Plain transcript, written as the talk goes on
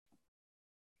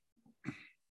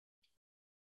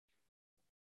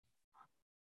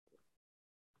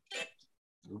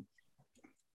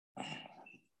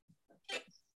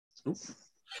Oof.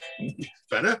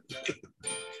 Better.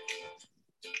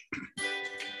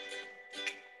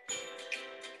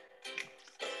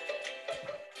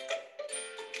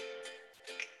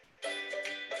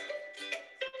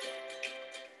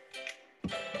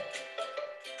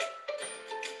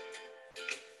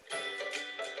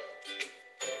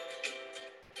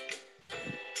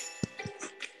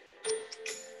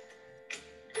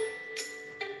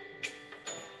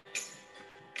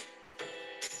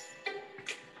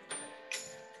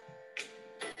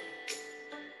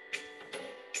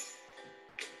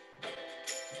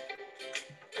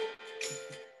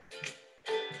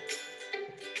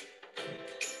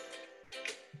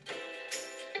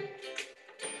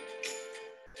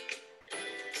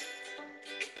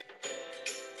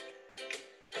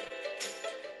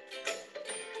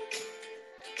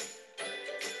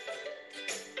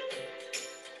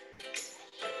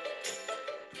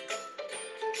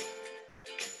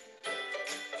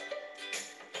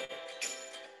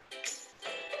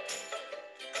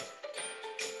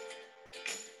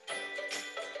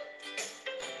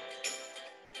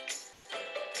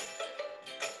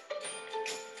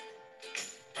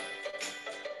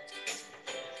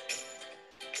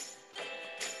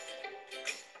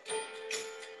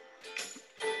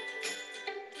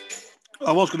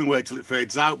 I was going to wait till it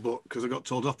fades out, but because I got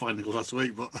told off by Nicholas last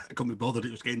week, but I couldn't be bothered.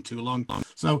 It was getting too long.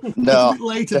 So a little bit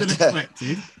later than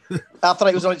expected. I thought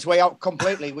it was on its way out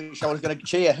completely, which I was going to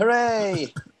cheer.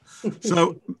 Hooray!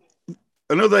 So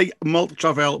another Malt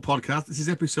Travel podcast. This is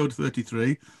episode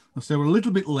 33. So we're a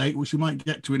little bit late, which we might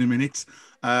get to in a minute.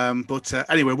 But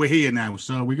anyway, we're here now.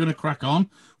 So we're going to crack on.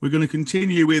 We're going to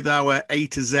continue with our A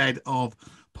to Z of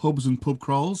pubs and pub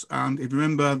crawls. And if you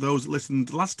remember those that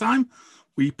listened last time,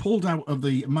 we pulled out of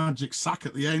the magic sack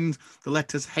at the end the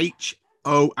letters H,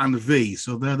 O, and V.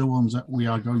 So they're the ones that we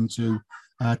are going to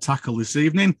tackle this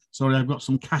evening. Sorry, I've got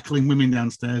some cackling women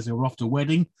downstairs. They were off to a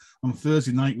wedding on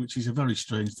Thursday night, which is a very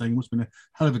strange thing. Must have been a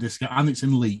hell of a discount, and it's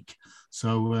in Leek.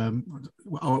 So,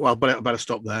 well, better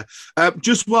stop there.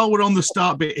 Just while we're on the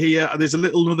start bit here, there's a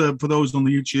little other for those on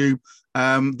the YouTube.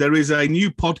 There is a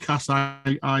new podcast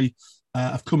I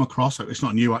I've come across. It's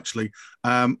not new, actually.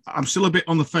 I'm still a bit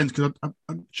on the fence because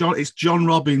it's John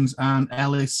Robbins and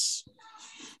Ellis,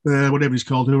 whatever he's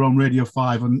called, who are on Radio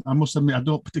 5. And I must admit, I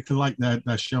don't particularly like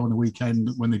their show on the weekend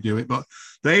when they do it, but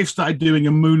they've started doing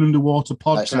a Moon Underwater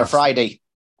podcast. It's on a Friday.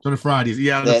 It's on a Friday.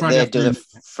 Yeah, they do the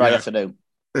Friday afternoon.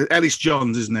 Ellis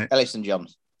Johns, isn't it? Ellis and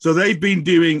Johns. So they've been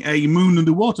doing a Moon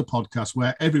Underwater podcast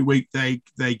where every week they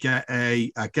get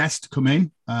a guest to come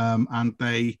in and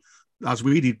they, as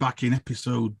we did back in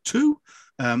episode 2,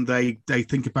 they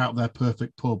think about their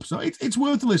perfect pub. So it's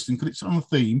worth listening because it's on a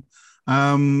theme.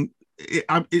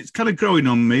 It's kind of growing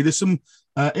on me. There's some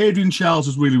Adrian Charles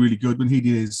was really, really good when he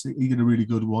did a really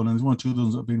good one, and there's one or two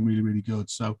others that have been really, really good.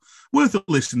 So worth a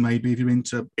listen maybe if you're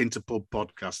into pub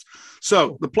podcasts.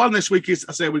 So the plan this week is,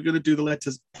 I say, we're going to do the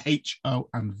letters H, O,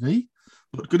 and V.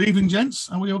 But good evening,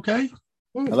 gents. Are we okay?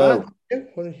 Hello.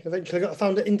 Well, eventually I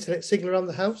found an internet signal around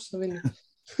the house. I mean.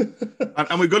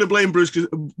 and we've got to blame Bruce because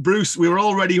Bruce, we were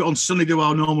all ready on Sunday to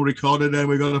our normal recording, and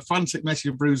we got a frantic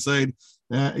message of Bruce saying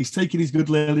he's taking his good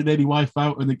lady wife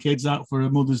out and the kids out for a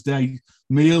Mother's Day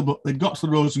meal, but they'd got to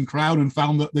the Rose and Crown and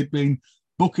found that they'd been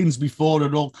bookings before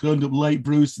and all turned up late,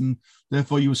 Bruce, and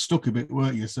therefore you were stuck a bit,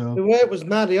 weren't you? So the way it was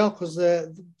mad, because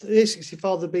the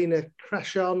A64 there'd been a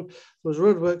crash on. There was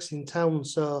roadworks in town,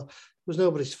 so it was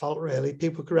nobody's fault really.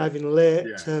 People arriving late,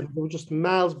 they were just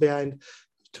miles behind.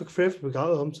 Took forever we got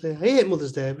home. So I hate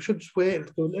Mother's Day. We should just wait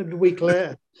a week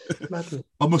later.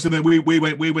 I must admit, we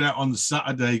went out on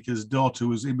Saturday because daughter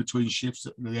was in between shifts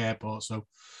at the airport. So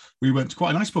we went to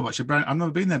quite a nice pub actually. I've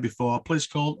never been there before. A place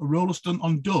called Rollaston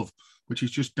on Dove, which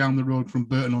is just down the road from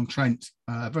Burton-on-Trent.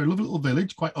 A very lovely little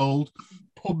village, quite old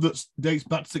pub that dates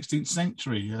back to 16th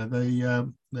century.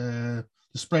 The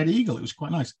Spread Eagle. It was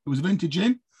quite nice. It was a vintage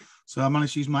inn. So I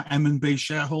managed to use my M&B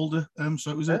shareholder.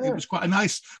 So it was quite a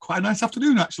nice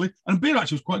afternoon actually, and beer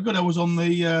actually was quite good. I was on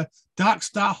the Dark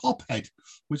Star Hophead,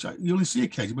 which you only see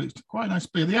occasionally, but it's quite a nice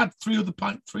beer. They had three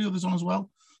others on as well,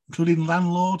 including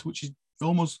Landlord, which is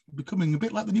almost becoming a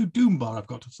bit like the new Doom Bar. I've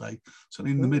got to say,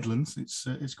 certainly in the Midlands,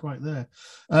 it's quite there.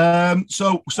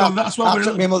 So that's why I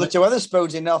took my mother to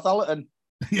Wetherspoons in Northallerton.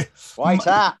 Yeah, White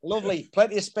Hart, lovely,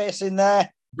 plenty of space in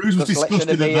there. Bruce was disgusted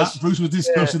at that. Bruce was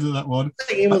disgusted at that one.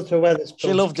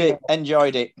 She loved it,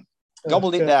 enjoyed it,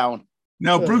 gobbled it down.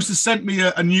 Now, Bruce has sent me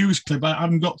a news clip. I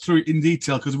haven't got through it in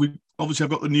detail because I've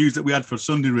got the news that we had for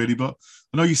Sunday, really. But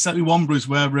I know you sent me one, Bruce,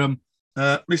 where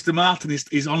Mr. Martin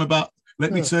is on about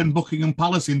let me turn Buckingham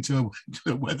Palace into a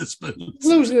Wetherspoons.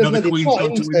 Losing the Queen's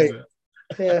Home to Windsor.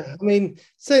 Yeah, I mean,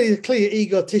 certainly clearly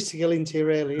egotistical, isn't he,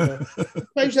 really?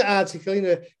 There's that article,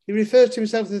 he refers to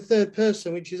himself in the third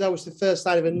person, which is always the first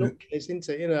sign of a nutcase, isn't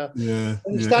it? Yeah.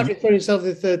 When you start referring to yourself in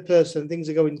the third person, things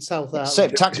are going south.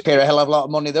 Save taxpayer a hell of a lot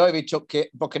of money, though, if he took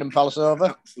Buckingham Palace over.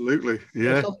 Absolutely,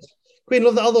 yeah. Queen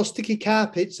loved all those sticky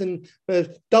carpets and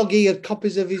dog-eared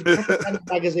copies of his propaganda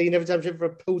magazine every time she for a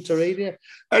poo to read. Yeah.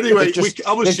 Anyway,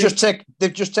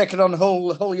 they've just taken on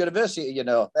whole university.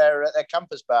 Their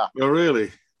campus bar. Oh, really?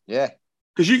 Yeah.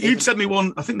 Because you'd sent me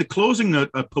one. I think they're closing a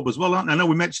pub as well, aren't they? I know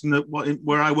we mentioned that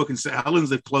where I work in St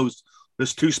Helens, they've closed.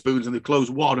 There's two spoons and they've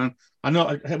closed one. And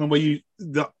I can't remember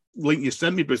that link you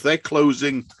sent me, but they're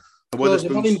closing.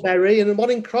 One in Bury and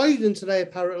one in Croydon today,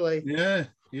 apparently. Yeah.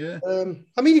 Yeah.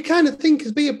 I mean, you kind of think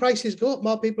as beer prices go up,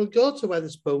 more people go to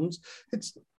Wetherspoons.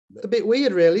 It's a bit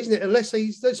weird, really, isn't it? Unless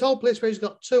this whole place where he's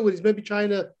got two and he's maybe trying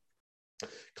to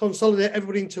consolidate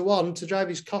everybody into one to drive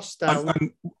his costs down.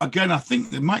 And again, I think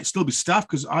there might still be staff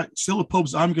because the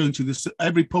pubs I'm going to,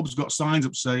 every pub's got signs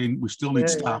up saying we still need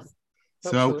staff.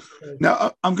 Yeah. So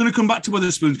now I'm going to come back to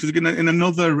Wetherspoons because again, in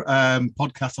another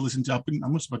podcast I listened to, I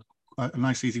must have had a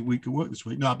nice easy week of work this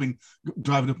week. No, I've been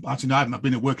driving up. Actually, no, I haven't. I've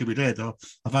been at work every day though.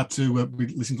 I've had to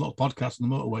listen to a lot of podcasts on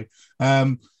the motorway.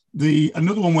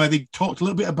 Another one where they talked a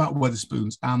little bit about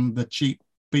Wetherspoons and the cheap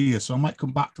beer. So I might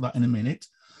come back to that in a minute.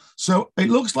 So it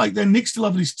looks like then Nick's still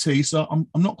having his tea. So I'm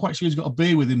not quite sure he's got a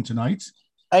beer with him tonight.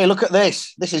 Hey, look at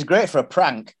this. This is great for a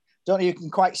prank. Don't you can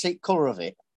quite see the colour of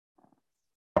it.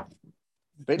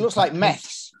 But it looks like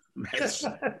meths.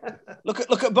 Look at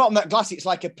the bottom of that glass. It's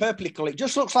like a purpley colour. It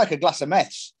just looks like a glass of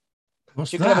meths.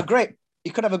 What's you that?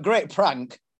 You could have a great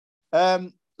prank.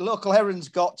 Local Heron's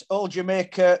got Old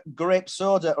Jamaica grape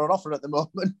soda on offer at the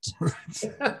moment.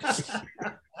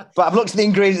 But I've looked at the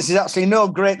ingredients. There's actually no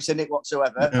grapes in it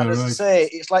whatsoever. Yeah, and as I say,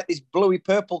 it's like this bluey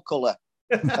purple colour.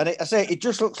 And it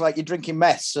just looks like you're drinking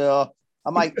mess. So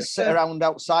I might sit around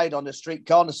outside on a street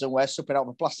corner somewhere, supping out of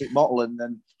a plastic bottle, and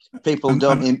then people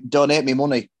donate me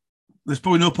money. There's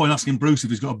probably no point asking Bruce if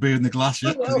he's got a beer in the glass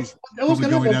yet. I've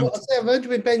heard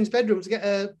him in Ben's bedroom to get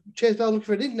a Chase Bell looking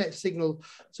for an internet signal.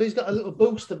 So he's got a little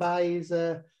booster by his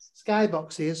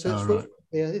Skybox here. So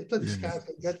it's bloody Sky.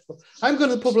 Dreadful. I'm going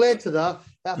to the pub later though.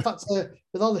 In fact,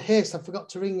 with all the haste, I forgot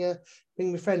to ring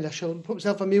my friend. I shall put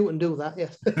myself on mute and do that. Yeah.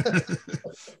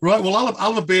 Right. Well, I'll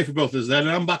have a beer for both of us then.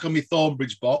 And I'm back on my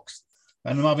Thornbridge box,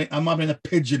 and I'm having a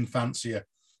pigeon fancier,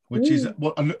 which is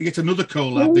it's another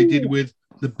collab they did with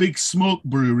the Big Smoke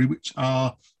Brewery, which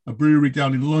are a brewery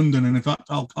down in London. And in fact,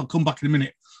 I'll come back in a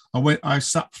minute. I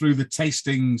sat through the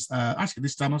tastings actually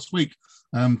this time last week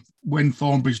when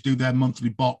Thornbridge do their monthly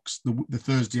box the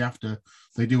Thursday after.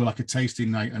 They do like a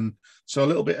tasting night, and so a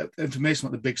little bit of information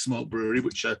about the Big Smoke Brewery,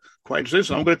 which are quite interesting.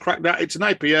 So I'm going to crack that. It's an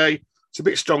IPA. It's a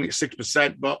bit strong. It's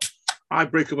 6%, but I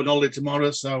break up on holiday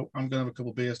tomorrow, so I'm going to have a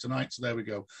couple of beers tonight. So there we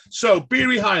go. So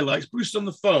beery highlights. Bruce is on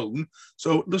the phone,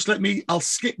 so just I'll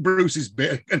skip Bruce's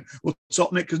bit and we'll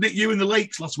talk Nick, because Nick, you in the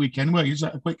lakes last weekend, weren't you? Just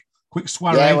like a quick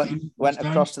soiree. Yeah, went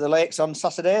across to the lakes on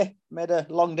Saturday. Made a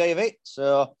long day of it,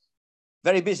 so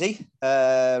very busy.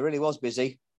 Really was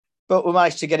busy, but we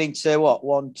managed to get into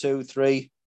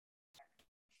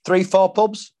 4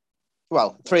 pubs.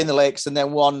 Well, 3 in the lakes, and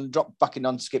then 1 dropped back in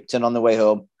on Skipton on the way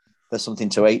home. There's something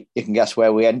to eat. You can guess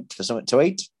where we went for something to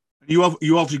eat. You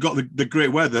obviously got the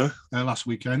great weather last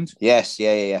weekend. Yes,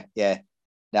 yeah.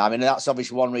 Now, I mean, that's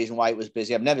obviously one reason why it was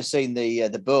busy. I've never seen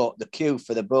the queue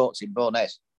for the boats in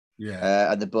Bowness.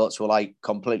 Yeah. And the boats were like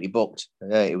completely booked.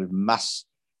 It was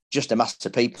just a mass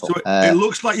of people. So it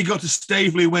looks like you got to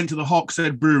Staveley, went to the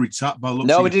Hawkshead Brewery tap.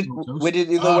 No, we did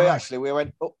the other way, actually. We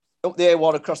went up the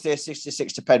A1 across the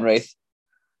A66 to Penrith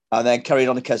and then carried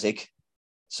on to Keswick.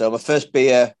 So my first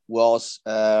beer was,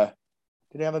 did I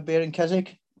have a beer in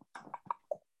Keswick?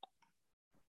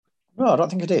 No, I don't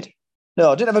think I did.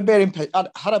 No, I didn't have a beer in. I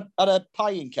had a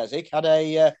pie in Keswick. Had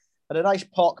a nice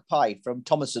pork pie from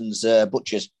Thomason's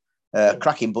Butchers,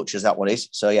 cracking butchers that one is.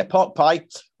 So yeah, pork pie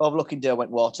overlooking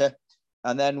Derwentwater,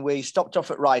 and then we stopped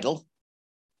off at Rydal.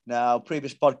 Now,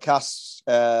 previous podcasts,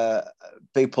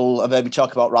 people have heard me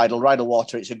talk about Rydal. Rydal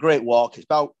Water. It's a great walk.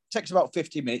 Takes about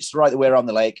 50 minutes right the way around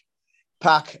the lake.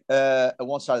 Park at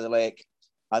one side of the lake,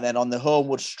 and then on the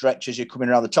homeward stretch as you're coming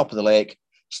around the top of the lake,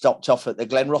 stopped off at the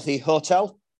Glenrothy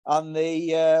Hotel and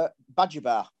the Badger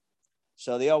Bar.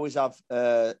 So they always have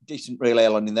decent real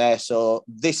ale in there. So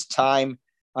this time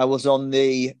I was on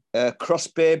the Cross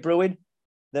Bay Brewing,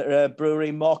 the brewery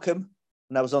in Morecambe,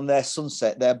 and I was on their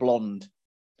Sunset, their Blonde.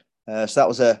 So that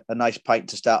was a nice pint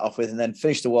to start off with, and then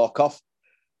finished the walk off,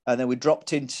 and then we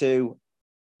dropped into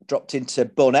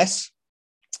Bowness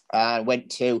and went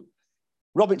to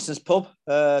Robinson's pub.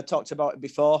 Talked about it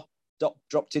before.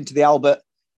 dropped into the Albert.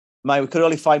 We could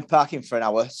only find parking for an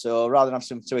hour, so rather than have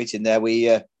something to eat in there,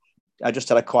 I just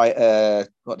had a quite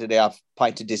what did they have?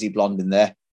 Pint of Dizzy Blonde in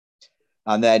there,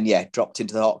 and then dropped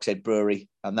into the Hawkshead Brewery,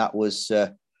 and that was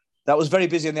very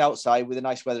busy on the outside with the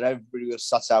nice weather. Everybody was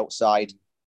sat outside,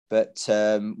 but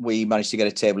we managed to get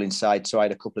a table inside, so I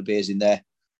had a couple of beers in there.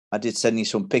 I did send you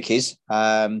some pickies.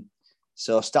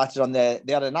 So I started on there.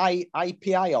 They had an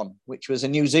IPI on, which was a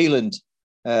New Zealand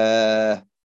pale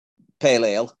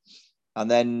ale.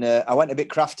 And then I went a bit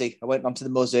crafty. I went onto the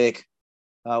Mosaic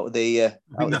out of the I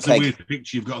think that's a weird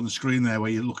picture you've got on the screen there,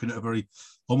 where you're looking at a very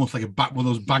almost like one of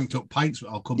those banked up pints.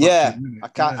 I'll come back to in a minute.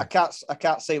 I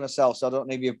can't see myself, so I don't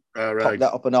know if you pop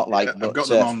that up or not. I've got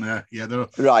them on there. Yeah, they're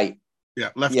right.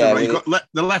 Yeah, left to right. You've got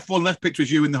the left picture is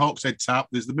you in the Hawkshead tap.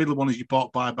 There's the middle one is you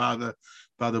pork pie by the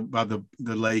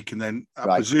lake, and then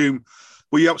I presume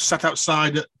were you sat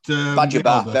outside at Badger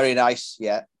Bar? Very nice.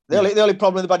 Yeah. The only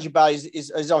problem with the Badger Bar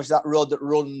is obviously that road that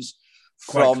runs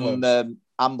from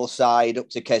Ambleside up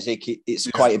to Keswick. It's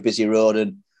quite a busy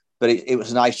road, but it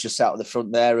was nice just out of the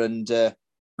front there. And did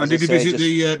you visit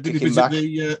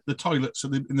the toilets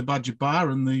in the Badger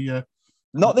Bar and the?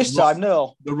 Not this time,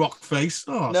 no. The rock face.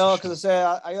 Oh, no, because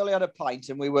I only had a pint,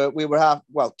 and we were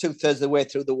 2/3 of the way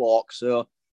through the walk. So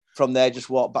from there, just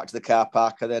walked back to the car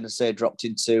park, and then drove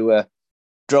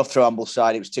through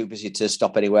Ambleside. It was too busy to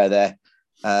stop anywhere there,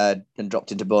 and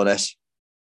dropped into Bowness.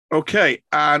 Okay,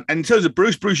 and in terms of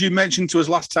Bruce, you mentioned to us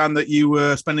last time that you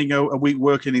were spending a week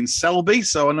working in Selby.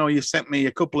 So I know you sent me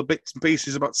a couple of bits and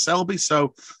pieces about Selby,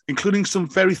 so including some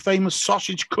very famous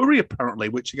sausage curry, apparently,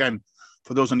 which again,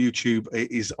 for those on YouTube,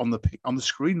 is on the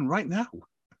screen right now.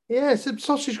 Yeah, so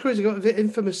sausage curries have got an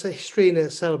infamous history in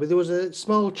Selby. There was a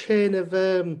small chain of,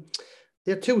 they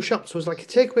had two shops. It was like a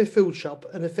takeaway food shop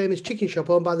and a famous chicken shop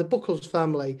owned by the Buckles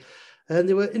family. And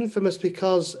they were infamous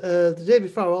because the day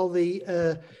before, all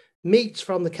the meats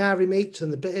from the carry meats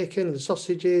and the bacon and the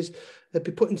sausages would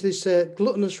be put into this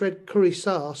gluttonous red curry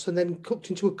sauce and then cooked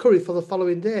into a curry for the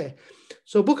following day.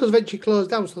 So Buckles eventually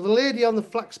closed down. So the lady on the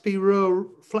Flaxby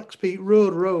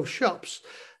Road row of shops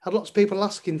had lots of people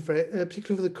asking for it,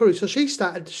 particularly for the curry. So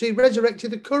she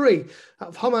resurrected the curry out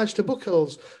of homage to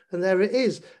Buckles, and there it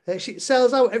is. She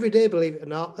sells out every day, believe it or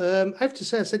not. I have to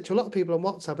say, I sent to a lot of people on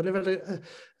WhatsApp, and never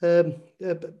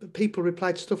had people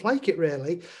reply to stuff like it,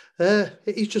 really.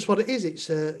 It's just what it is.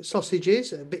 It's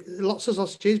sausages, lots of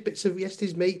sausages, bits of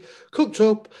yesterday's meat, cooked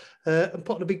up and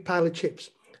put on a big pile of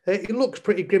chips. It looks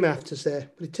pretty grim, I have to say,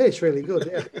 but it tastes really good.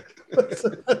 Yeah, but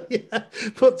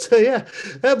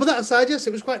that aside, yes,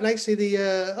 it was quite nice to see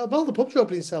all the pubs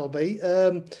opening in Selby,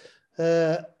 and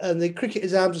the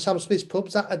Cricketers Arms and Sam Smith's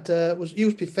pubs that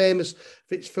used to be famous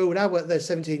for its food. I worked there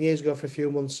 17 years ago for a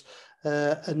few months,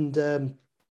 and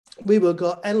we would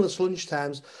go endless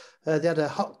lunchtimes. They had a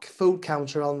hot food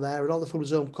counter on there, and all the food was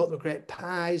home cooked with great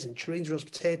pies and churros,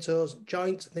 roast potatoes,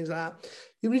 joints, and things like that.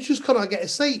 You just could not get a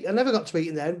seat. I never got to eat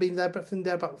in there, and been there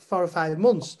about 4 or 5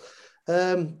 months.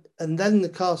 And then,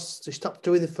 of course, they stopped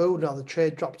doing the food, and the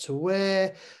trade dropped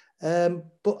away.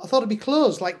 But I thought it'd be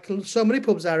closed, like so many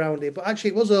pubs are around here. But actually,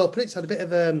 it was open. It's had a bit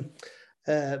of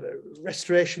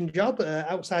restoration job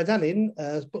outside and in.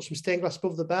 Put some stained glass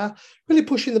above the bar. Really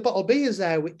pushing the bottle beers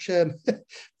there, which for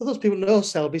those people who know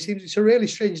Selby, seems it's a really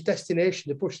strange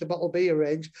destination to push the bottle beer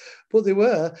range. But they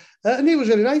were, and it was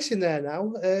really nice in there. Now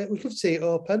we'd love to see it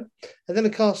open. And then,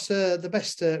 of course, the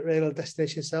best rail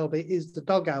destination in Selby is the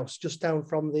Doghouse, just down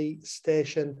from the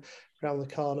station, around the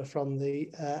corner from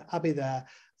the Abbey there.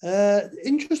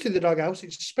 Interesting, the Doghouse.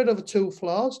 It's spread over 2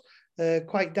 floors.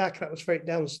 Quite dark atmospheric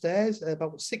downstairs,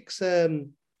 about 6 rail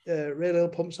ale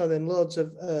pumps on, then loads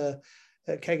of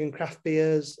keg and craft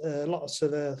beers, lots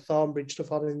of Thornbridge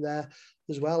stuff on in there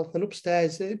as well. And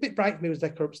upstairs, a bit bright for me was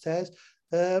decor upstairs.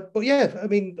 But yeah, I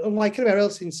mean, unlike anywhere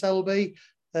else in Selby,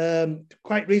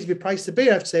 quite reasonably priced. The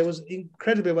beer, I have to say, was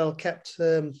incredibly well kept.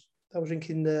 I was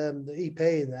drinking the EP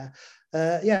in there.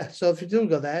 So if you do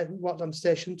go there, walk down the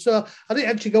station. So I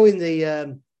didn't actually go in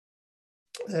the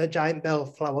Giant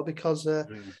Bellflower because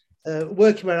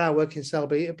working where I work in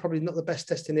Selby, probably not the best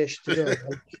destination to go.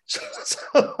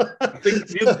 I think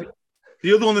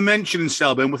the other one they mentioned in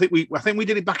Selby, and I think we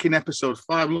did it back in episode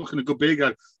 5. Looking at a good beer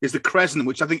guide, is the Crescent,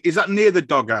 which I think is that near the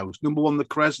Doghouse. Number 1, the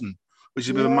Crescent, which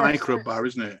is a bit of a micro bar,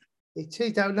 isn't it? It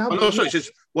is down now. It's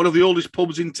just one of the oldest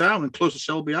pubs in town and close to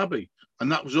Selby Abbey, and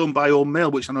that was owned by Old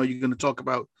Mill, which I know you're going to talk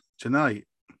about tonight.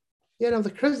 Yeah, no,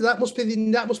 the Crescent that must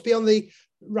be on the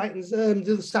right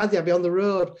the other side of the Abbey on the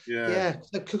road. Yeah.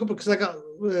 Because I got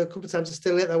a couple of times to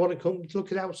still it. I want to come to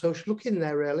look it out, so I should look in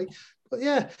there really. But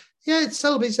yeah, it's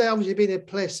Selby's obviously been a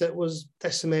place that was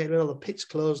decimated when all the pits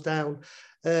closed down.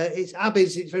 It's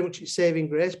Abbey's. It's very much its saving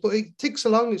grace, but it ticks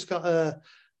along. It's got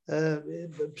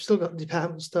still got a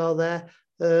department store there,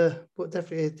 but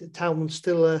definitely the town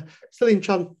still in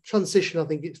transition. I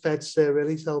think it's fair to say,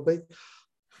 really, Selby.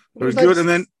 Very good. And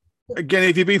then again,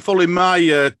 if you've been following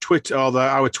my Twitter or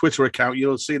our Twitter account,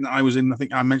 you'll see that I was in. I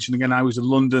think I mentioned again, I was in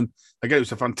London. Again, it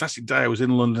was a fantastic day. I was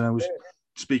in London. I was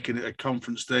speaking at a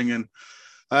conference thing and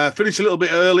finished a little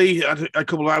bit early. Had a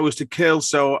couple of hours to kill,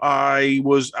 so we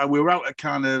were out at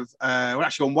we're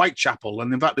actually on Whitechapel,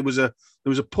 and in fact there was a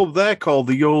pub there called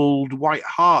the Old White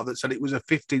Hart that said it was a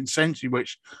 15th century,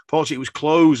 which fortunately it was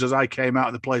closed as I came out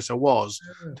of the place I was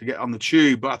to get on the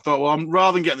tube. But I thought, well,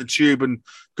 rather than get the tube and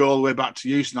go all the way back to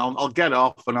Euston, I'll get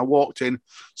off. And I walked in.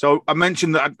 So I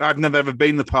mentioned that I'd never ever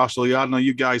been the parcel yard. I know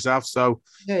you guys have. So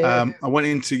I went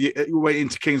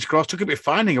into King's Cross. Took a bit of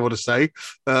finding, I would say.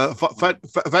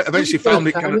 Eventually found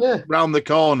it kind of round the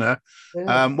corner.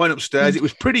 Went upstairs. It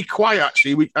was pretty quiet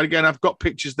actually. I've got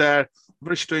pictures there.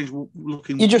 Very strange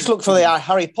looking. You just look for the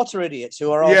Harry Potter idiots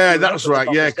who are all. Yeah, that's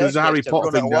right. Yeah, because the Harry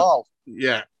Potter thing.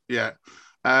 Yeah.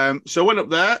 So I went up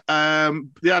there.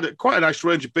 They had quite a nice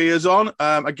range of beers on.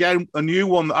 Again, a new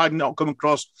one that I'd not come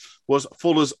across was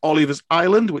Fuller's Oliver's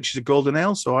Island, which is a golden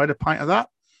ale. So I had a pint of that.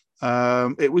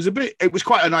 It was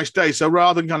quite a nice day. So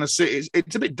rather than kind of sit,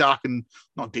 it's a bit dark and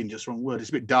not dangerous, wrong word. It's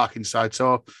a bit dark inside.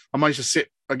 So I managed to sit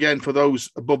again for those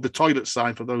above the toilet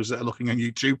sign for those that are looking on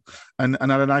YouTube and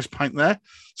had a nice pint there.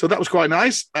 So that was quite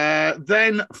nice.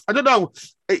 Then I don't know,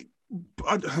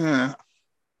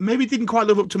 maybe it didn't quite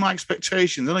live up to my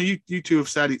expectations. I know you two have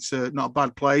said it's not a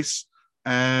bad place.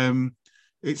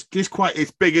 It's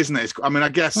big, isn't it? I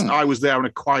guess I was there on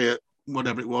a quiet,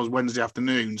 whatever it was, Wednesday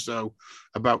afternoon, so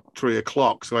about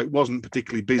 3:00. So it wasn't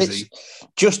particularly busy. It's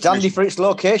just handy for its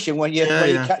location when you're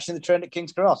catching the train at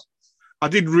King's Cross. I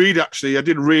did read. I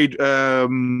don't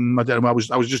know. I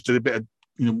was just a bit of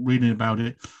reading about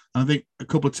it. And I think a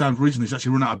couple of times recently it's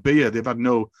actually run out of beer. They've had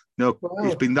no. Wow.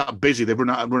 It's been that busy. They've run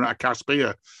out of cask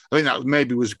beer. I think that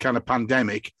maybe was kind of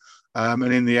pandemic. And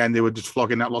in the end, they were just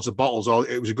flogging out lots of bottles. Or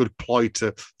it was a good ploy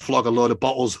to flog a load of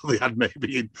bottles they had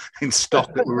maybe in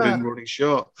stock that were running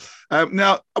short.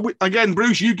 Now, again,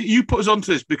 Bruce, you put us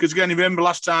onto this because, again, if you remember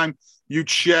last time you'd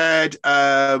shared,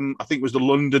 I think it was the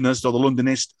Londonist or the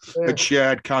Londonist had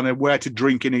shared kind of where to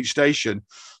drink in each station.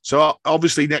 So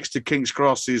obviously next to King's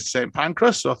Cross is St.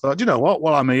 Pancras. So I thought, you know what,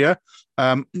 while I'm here,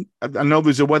 I know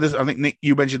there's a weather. I think, Nick,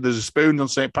 you mentioned there's a spoon on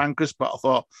St. Pancras, but I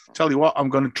thought, tell you what, I'm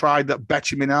going to try that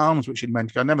Betchamin Arms, which you'd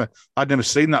mentioned. I'd never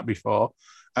seen that before.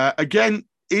 Again,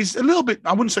 is a little bit,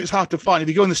 I wouldn't say it's hard to find. If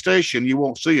you go in the station, you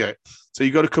won't see it. So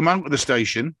you got to come out of the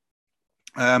station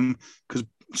because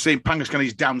St. Pancras kind of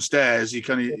is downstairs.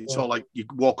 It's all like you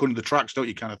walk under the tracks, don't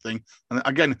you, kind of thing. And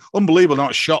again, unbelievable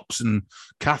amount of shops and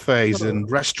cafes and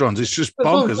restaurants. It's just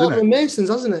bonkers, isn't it? Masons,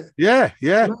 hasn't it? Yeah.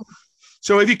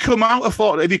 So if you come out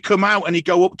and you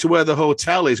go up to where the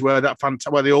hotel is, where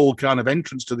the old kind of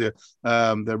entrance to the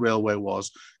railway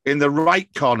was, in the right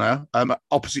corner,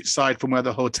 opposite side from where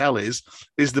the hotel is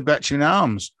the Betchamin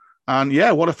Arms. And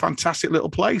yeah, what a fantastic little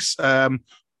place.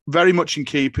 Very much in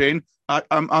keeping.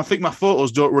 I think my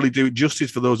photos don't really do it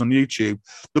justice for those on YouTube.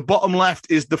 The bottom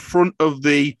left is the front of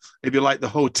the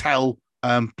hotel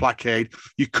placard.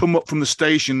 You come up from the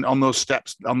station on those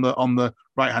steps on the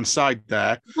right hand side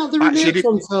there. Not the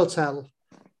Renaissance Hotel.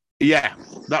 Yeah,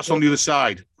 that's on the other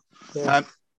side. Yeah.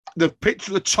 The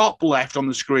picture at the top left on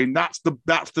the screen, that's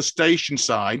the station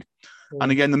side. Yeah.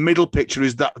 And again, the middle picture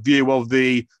is that view of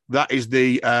the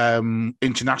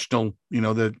international,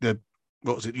 the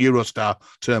what was it, Eurostar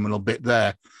terminal bit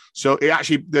there. So it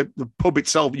actually, the pub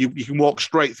itself, you can walk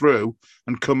straight through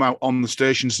and come out on the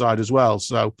station side as well.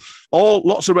 So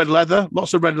lots of red leather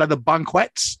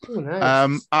banquets. Oh,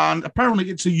 nice. And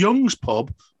apparently it's a Young's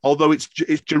pub, although it's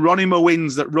Geronimo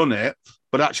Inns that run it,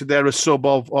 but actually they're a sub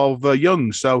of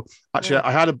Young's. So actually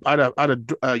I had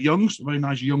a Young's, a very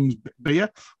nice Young's beer.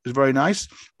 It was very nice.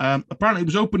 Apparently it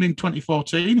was opened in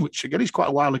 2014, which again is quite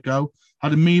a while ago.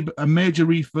 Had a major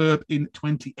refurb in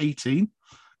 2018.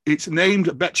 It's named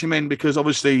Betchamin because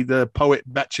obviously the poet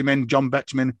Betchamin, John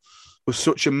Betchamin, was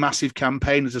such a massive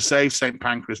campaigner to save St.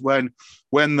 Pancras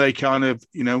when they kind of,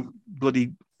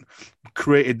 bloody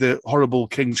created the horrible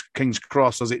King's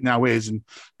Cross as it now is. And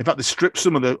in fact, they stripped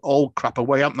some of the old crap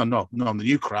away, haven't they? No, the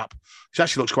new crap. Which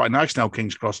actually looks quite nice now,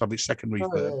 King's Cross, have its second refurb.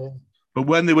 Oh, yeah. But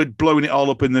when they were blowing it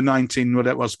all up in the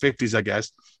 50s, I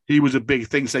guess, he was a big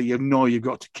thing. So you've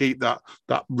got to keep that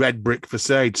red brick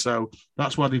facade. So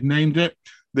that's why they've named it.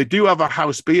 They do have a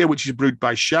house beer, which is brewed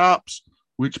by Sharps,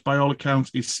 which by all accounts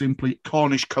is simply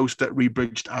Cornish Coaster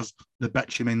rebridged as the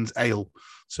Betjeman's Ale.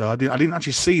 So I didn't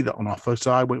actually see that on offer,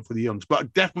 so I went for the Youngs.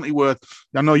 But definitely worth.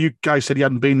 I know you guys said you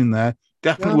hadn't been in there.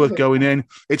 Definitely worth going in.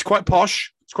 It's quite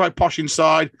posh. It's quite posh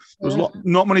inside. There's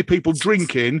not many people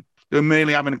drinking. They're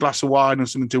merely having a glass of wine and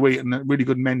something to eat and a really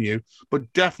good menu.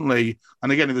 But definitely,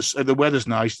 and again, if the weather's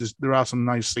nice, there are some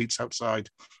nice seats outside.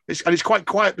 It's quite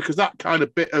quiet because that kind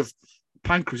of bit of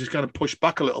pancreas is kind of pushed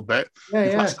back a little bit.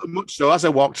 So much so, as I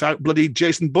walked out, bloody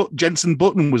Jensen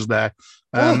Button was there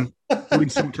doing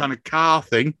some kind of car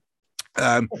thing.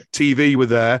 TV were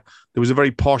there. There was a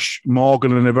very posh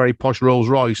Morgan and a very posh Rolls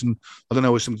Royce, and I don't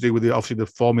know, it's something to do with obviously the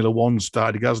Formula One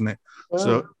started, hasn't it?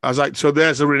 Wow. So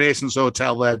there's a Renaissance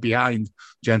Hotel there behind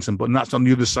Jensen, but that's on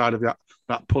the other side of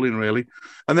that pulling really,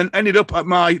 and then ended up at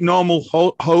my normal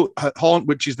haunt,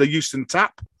 which is the Euston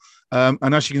Tap.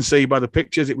 And as you can see by the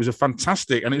pictures, it was a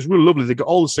fantastic, and it was really lovely. They got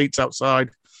all the seats outside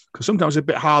because sometimes it's a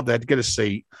bit hard there to get a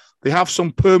seat. They have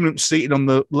some permanent seating on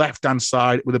the left-hand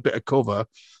side with a bit of cover,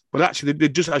 but actually they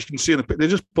just, as you can see in the picture, they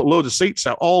just put loads of seats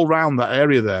out all around that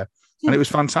area there, and it was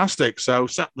fantastic. So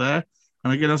sat there,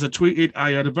 and again, as I tweeted,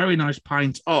 I had a very nice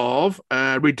pint of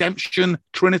Redemption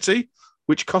Trinity,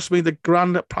 which cost me the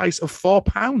grand price of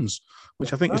 £4,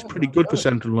 which I think is pretty good for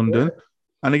central London.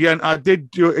 And again, I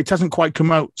did do it hasn't quite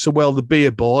come out so well, the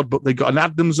beer board, but they got an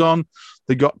Adams on,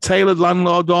 they got Tailored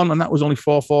Landlord on, and that was only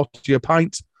 £4.40 a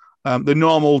pint. The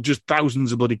normal, just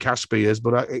thousands of bloody cask beers,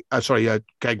 but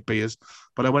keg beers.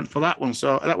 But I went for that one,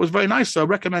 so that was very nice. So I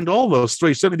recommend all those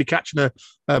three. Certainly, catching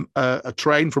a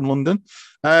train from London.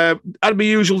 I had my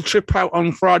usual trip out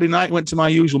on Friday night. Went to my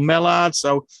usual Mellard,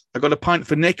 so I got a pint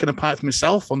for Nick and a pint for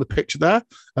myself on the picture there.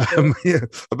 A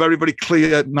very, very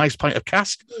clear, nice pint of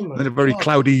cask, and then a very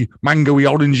cloudy, mangoey,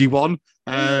 orangey one.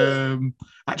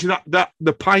 Actually, that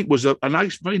the pint was a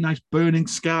nice, very nice Burning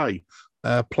Sky.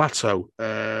 Plateau,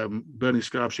 Burning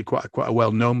Sky, actually quite a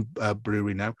well-known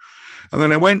brewery now. And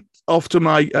then I went off to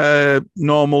my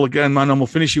normal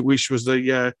finish, which was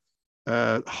the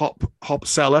hop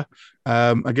cellar.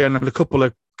 Again, I had a couple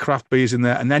of craft beers in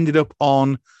there, and ended up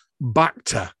on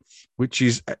banter, which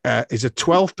is a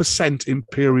 12%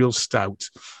 imperial stout.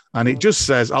 And it just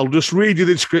says, I'll just read you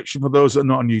the description for those that are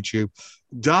not on YouTube.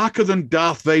 Darker than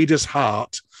Darth Vader's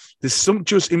heart, this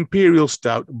sumptuous imperial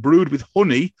stout brewed with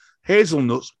honey,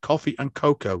 hazelnuts, coffee, and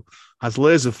cocoa has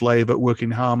layers of flavour working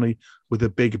in harmony with a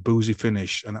big boozy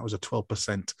finish, and that was a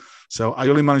 12%. So I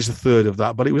only managed a third of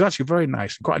that, but it was actually very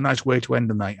nice, quite a nice way to end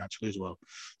the night actually as well.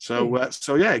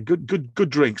 So yeah, good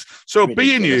drinks. So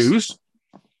beer news,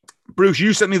 Bruce,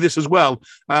 you sent me this as well.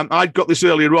 I got this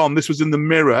earlier on. This was in the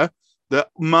Mirror that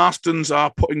Marston's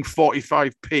are putting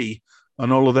 45p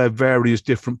on all of their various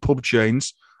different pub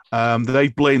chains. They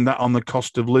blame that on the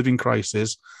cost of living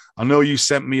crisis. I know you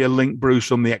sent me a link, Bruce,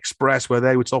 from the Express where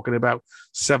they were talking about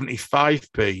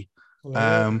 75p.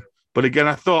 But again,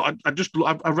 I thought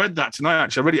I read that tonight.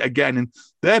 Actually, I read it again, and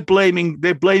they're blaming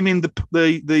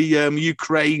the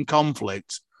Ukraine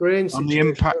conflict on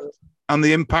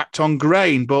the impact on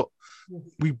grain. But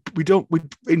we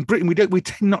in Britain we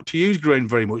tend not to use grain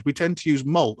very much. We tend to use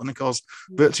malt, and of course,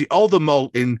 virtually all the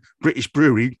malt in British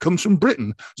brewery comes from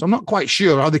Britain. So I'm not quite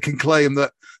sure how they can claim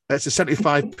that it's a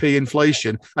 75p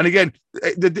inflation. And again,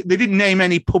 they didn't name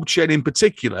any pub chain in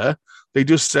particular. They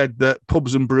just said that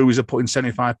pubs and breweries are putting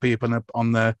 75p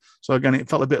on there. So again, it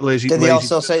felt a bit lazy. Did they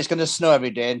also say it's going to snow every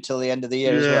day until the end of the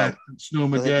year as well?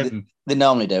 Snow again. They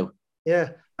normally do. Yeah.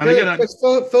 And again,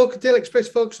 Daily Express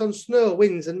focus on snow,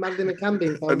 winds, and Madeline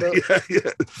McCann found out.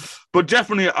 Yeah. But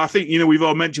definitely, I think, we've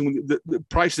all mentioned the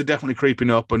prices are definitely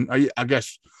creeping up, and I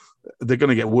guess they're going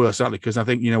to get worse, aren't they? Because I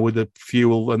think, with the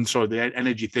fuel and the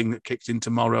energy thing that kicks in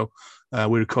tomorrow,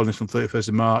 we're recording this on 31st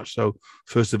of March, so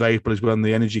 1st of April is when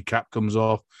the energy cap comes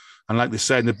off. And like they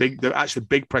say, the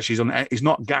big pressure is on. It's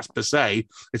not gas per se.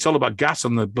 It's all about gas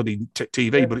on the bloody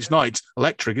TV, but it's not. It's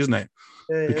electric, isn't it?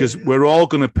 Because we're all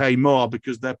going to pay more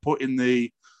because they're putting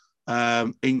the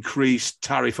increased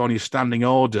tariff on your standing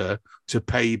order to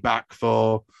pay back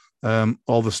for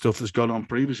all the stuff that's gone on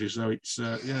previously. So it's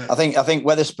I think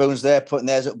Wetherspoons they're putting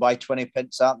theirs up by 20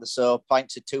 pence, aren't they? So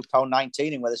pints are £2.19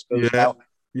 in Wetherspoons now.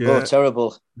 Yeah. Oh,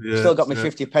 terrible. Yeah, still got me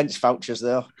 50 pence vouchers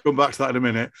though. Come back to that in a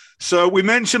minute. So we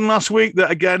mentioned last week that,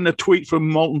 again, a tweet from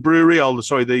Malton Brewery,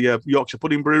 the Yorkshire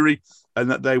Pudding Brewery, and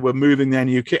that they were moving their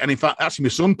new kit. And in fact, actually, my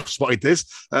son spotted this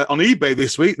on eBay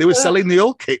this week. They were selling the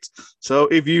old kit. So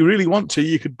if you really want to,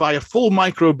 you could buy a full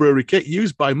microbrewery kit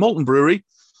used by Malton Brewery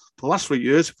for the last 3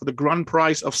 years for the grand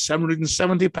price of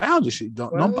 £770. You see,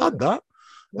 not bad,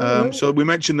 that. So we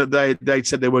mentioned that they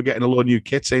said they were getting a lot of new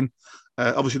kits in.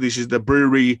 Obviously, this is the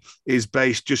brewery is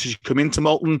based just as you come into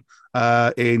Malton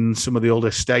in some of the old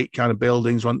estate kind of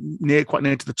buildings, quite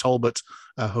near to the Talbot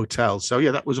Hotel. So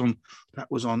yeah, that was on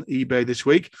eBay this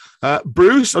week.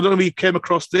 Bruce, I don't know if you came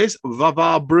across this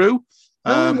Vavar Brew.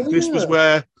 This was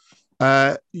where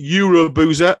Euro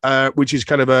Boozer, which is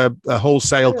kind of a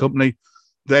wholesale company.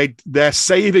 They're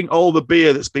saving all the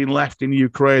beer that's been left in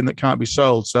Ukraine that can't be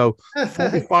sold. So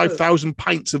 45,000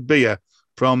 pints of beer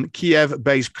from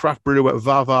Kiev-based craft brewer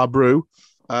Vavar Brew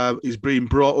is being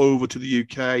brought over to the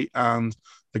UK. And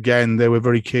again, they were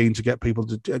very keen to get people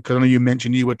to, because I know you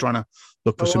mentioned you were trying to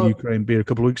look for some Ukraine beer a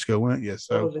couple of weeks ago, weren't you?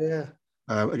 So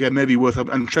again, maybe worth,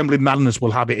 and Trembling Madness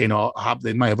will have it in, or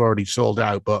they may have already sold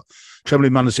out, but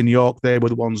Trembling Madness in York, they were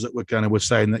the ones that were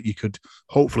saying that you could,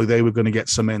 hopefully they were going to get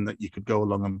some in that you could go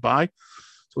along and buy.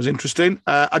 So it was interesting.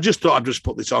 I just thought I'd just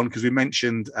put this on because we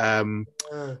mentioned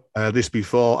this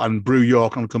before, and Brew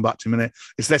York, I'll come back to in a minute.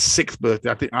 It's their 6th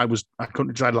birthday. I think I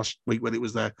couldn't decide last week whether it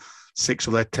was their 6th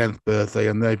or their 10th birthday,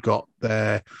 and they've got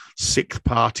their 6th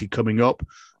party coming up.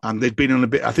 And they've been on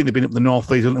I think they've been up the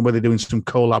North East. I don't know whether they're doing some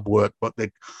collab work, but they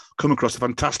come across a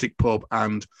fantastic pub,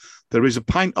 and there is a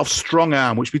pint of Strong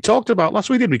Arm, which we talked about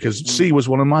last week, didn't we? Because C was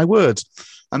one of my words.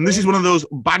 And this is one of those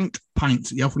banked pints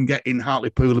that you often get in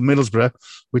Hartlepool and Middlesbrough,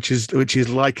 which is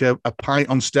like a pint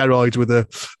on steroids with a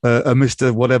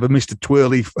Mr.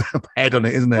 Twirly head on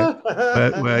it, isn't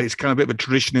it? where it's kind of a bit of a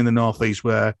tradition in the North East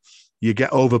where you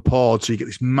get over poured, so you get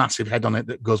this massive head on it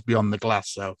that goes beyond the glass.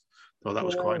 So that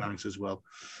was quite nice as well.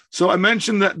 So I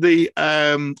mentioned that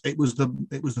it was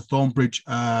the Thornbridge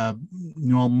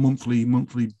monthly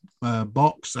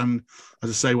box, and as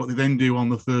I say, what they then do on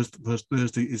the first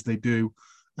Thursday is they do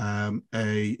a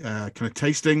kind of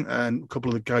tasting, and a couple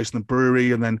of the guys in the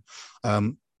brewery, and then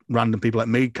random people like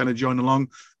me kind of join along.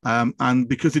 And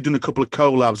because they've done a couple of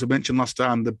collabs, I mentioned last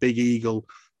time the Big Eagle,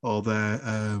 or their I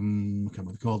can't remember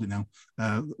what they called it now.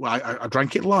 I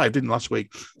drank it live, didn't last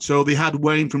week. So they had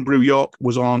Wayne from Brew York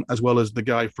was on, as well as the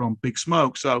guy from Big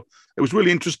Smoke. So it was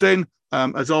really interesting.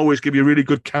 As always, give you a really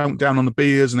good countdown on the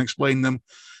beers and explain them.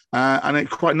 And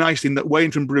it's quite nice in that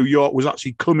Wayne from Brew York was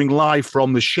actually coming live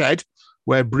from the shed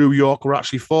where Brew York were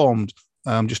actually formed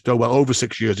just over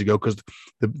 6 years ago, because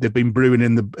they've been brewing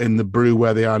in the brew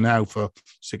where they are now for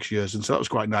 6 years. And so that was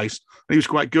quite nice. And he was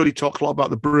quite good. He talked a lot about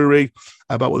the brewery,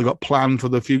 about what they've got planned for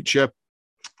the future.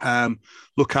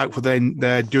 Look out for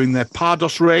they're doing their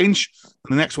Pardos range.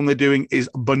 And the next one they're doing is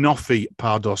Banoffee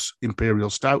Pardos Imperial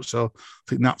Stout. So I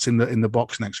think that's in the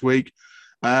box next week.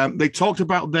 They talked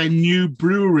about their new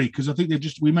brewery, because I think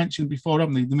we mentioned before,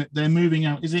 haven't they? They're moving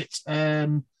out. Is it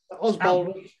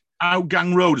Osbaldwick?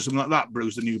 Outgang Road or something like that,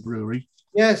 Bruce, the new brewery.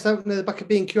 Yes, out near the back of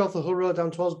B&Q off the Hull Road down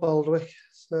to Osbaldwick.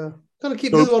 So got to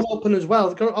keep the other one open as well.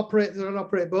 They're going to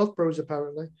operate both brews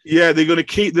apparently. Yeah, they're going to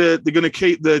keep the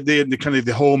kind of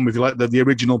the home, if you like, the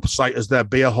original site as their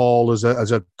beer hall as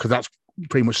a because that's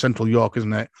pretty much Central York,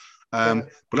 isn't it?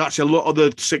 But actually, a lot of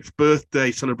the 6th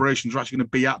birthday celebrations are actually going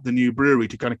to be at the new brewery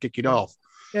to kind of kick it off.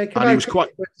 Yeah, and he was quite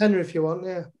tender if you want.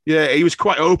 Yeah, he was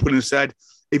quite open and said,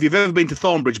 if you've ever been to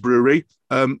Thornbridge Brewery,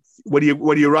 when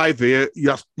you arrive here,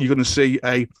 you're going to see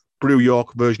a Brew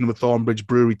York version of a Thornbridge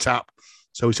Brewery tap.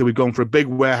 So he said, we've gone for a big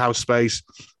warehouse space.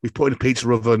 We've put in a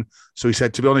pizza oven. So he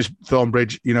said, to be honest,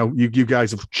 Thornbridge, you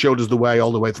guys have showed us the way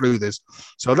all the way through this.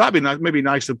 So that'd be nice, maybe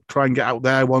nice to try and get out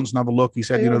there once and have a look. He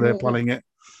said, they're planning it.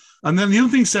 And then the other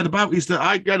thing said about is that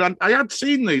I had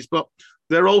seen these, but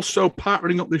they're also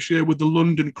partnering up this year with the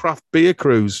London Craft Beer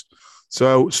Cruise.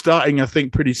 So starting, I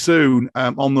think, pretty soon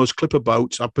on those clipper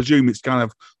boats, I presume it's kind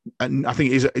of, and I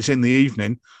think it's in the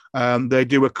evening, they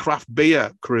do a craft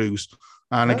beer cruise.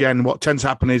 And again, what tends to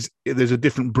happen is there's a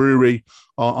different brewery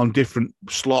on different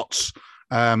slots.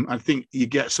 I think you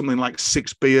get something like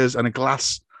 6 beers and a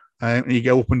glass, and you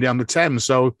go up and down the Thames.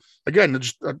 So again,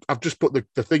 I've just put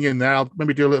the thing in there. I'll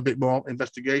maybe do a little bit more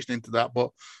investigation into that.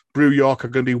 But Brew York are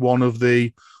going to be one of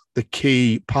the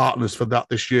key partners for that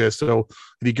this year. So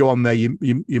if you go on there,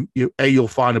 you'll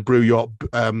find a Brew York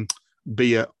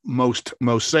beer most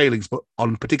sailings, but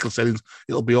on particular sailings,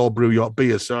 it'll be all Brew York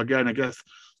beers. So again, I guess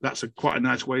that's quite a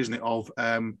nice way, isn't it, of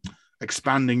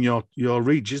expanding your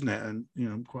reach, isn't it?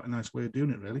 And quite a nice way of doing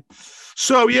it, really.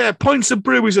 So yeah, Points of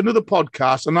Brew is another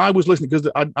podcast, and I was listening because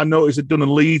I noticed they'd done a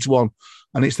Leeds one,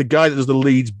 and it's the guy that does the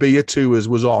Leeds beer tours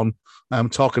was on,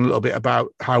 talking a little bit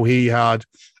about how he had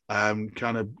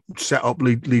kind of set up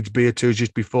Leeds beer tours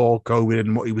just before COVID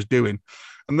and what he was doing,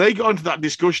 and they got into that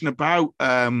discussion about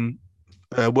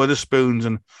Wetherspoons.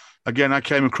 And again, I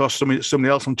came across somebody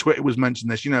else on Twitter was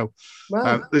mentioning this.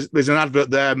 Wow. There's an advert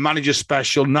there, manager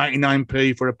special,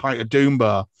 99p for a pint of Doom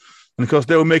Bar. And of course,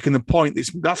 they were making the point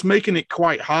that's making it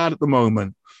quite hard at the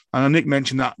moment. And Nick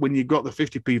mentioned that when you've got the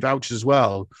 50p vouchers as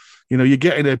well, you're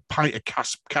getting a pint of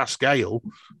cask ale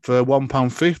for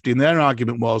 £1.50. And their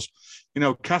argument was,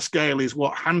 cask ale is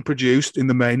what hand produced in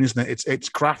the main, isn't it? It's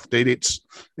crafted.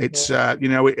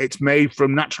 It's made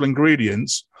from natural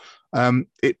ingredients.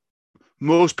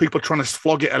 Most people are trying to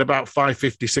flog it at about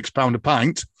 £5.50, £6 a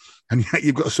pint, and yet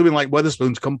you've got something like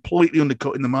Wetherspoons completely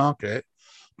undercutting the market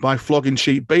by flogging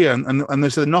cheap beer. And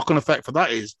there's a knock-on effect for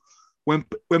that is when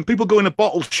people go in a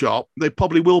bottle shop, they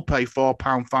probably will pay £4,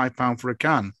 £5 for a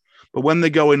can. But when they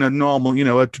go in a normal,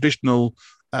 a traditional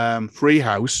free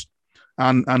house,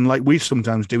 and like we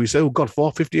sometimes do, we say, oh God,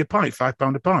 £4.50 a pint,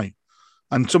 £5 a pint.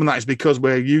 And some of that is because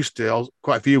we're used to, or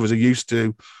quite a few of us are used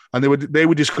to, and they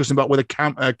were discussing about whether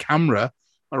camera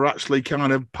are actually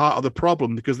kind of part of the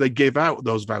problem because they give out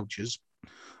those vouchers.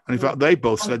 And in fact, they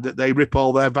both said that they rip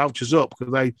all their vouchers up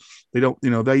because they don't,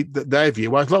 their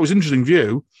view, well, I thought it was an interesting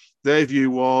view. Their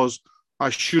view was, I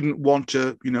shouldn't want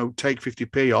to, take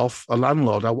 50p off a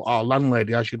landlord or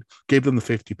landlady. I should give them the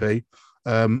 50p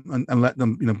and let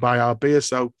them, buy our beer.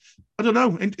 So I don't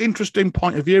know. Interesting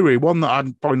point of view, really. One that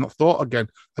I'd probably not thought again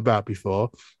about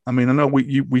before. I mean, I know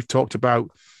we've talked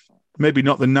about maybe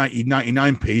not the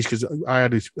 99p's because I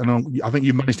think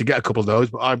you managed to get a couple of those,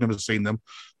 but I've never seen them.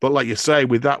 But like you say,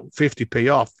 with that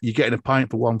 50p off, you're getting a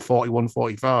pint for 140,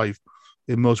 145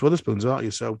 in most Wetherspoons, aren't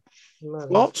you? So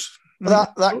what?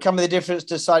 That can be the difference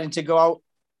deciding to go out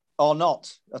or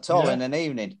not at all in an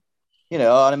evening.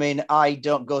 I mean, I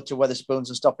don't go to Wetherspoons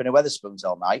and stop in a Wetherspoons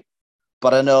all night,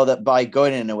 but I know that by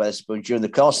going in a Wetherspoons during the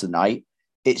course of the night,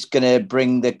 it's going to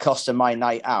bring the cost of my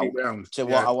night out to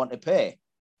what I want to pay.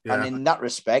 Yeah. And in that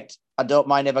respect, I don't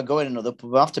mind ever going another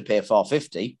pub. I have to pay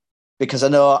 £4.50 because I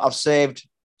know I've saved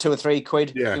 £2 or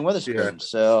 £3 in Wetherspoons. Yeah.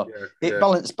 So it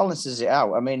balances it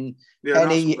out. I mean,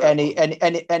 any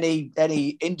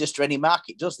industry, any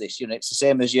market does this. It's the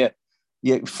same as your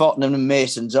Fortnum and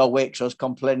Masons or Waitrose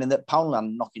complaining that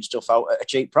Poundland knocking stuff out at a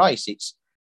cheap price. It's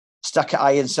stack it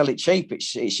high and sell it cheap.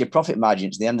 It's your profit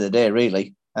margins at the end of the day,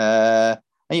 really. And,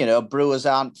 brewers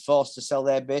aren't forced to sell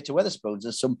their beer to Wetherspoons,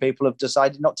 and some people have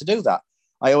decided not to do that.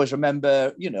 I always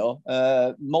remember,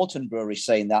 Moulton breweries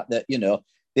saying that they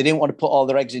didn't want to put all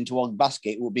their eggs into one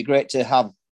basket. It would be great to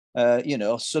have,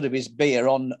 Sotheby's beer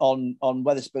on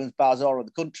Wetherspoons bars all over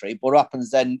the country. But what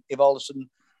happens then if all of a sudden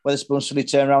Wetherspoons suddenly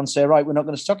turn around and say, right, we're not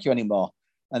going to stock you anymore?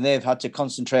 And they've had to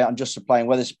concentrate on just supplying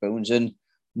Wetherspoons and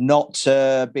not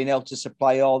being able to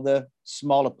supply all the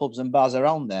smaller pubs and bars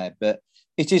around there. But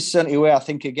it is certainly a way, I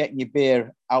think, of getting your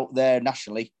beer out there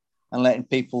nationally and letting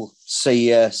people see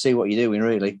what you're doing,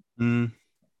 really. Mm.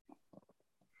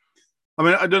 I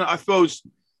mean, I don't know. I suppose,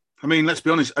 let's be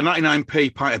honest, a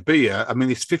 99p pint of beer,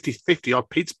 it's 50 odd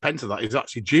pence of that is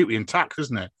actually duty and tax,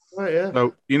 isn't it? Oh, yeah.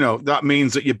 So, that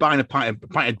means that you're buying a pint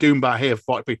of Doom Bar here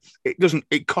for 40p.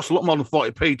 It costs a lot more than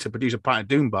 40p to produce a pint of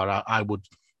Doom Bar, I would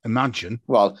imagine.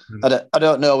 Well, I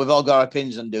don't know. We've all got our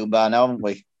opinions on Doom Bar now, haven't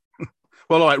we?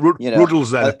 Well, all right,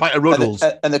 Ruddles then, a pint of Ruddles.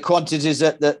 And the quantities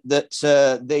that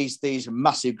these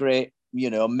massive, great,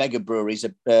 mega breweries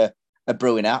are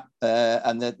brewing at,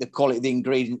 and the quality of the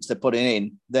ingredients they're putting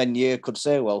in, then you could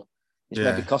say, well, it's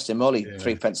maybe costing only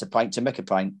 3 pence a pint to make a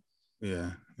pint.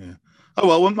 Yeah, yeah. Oh,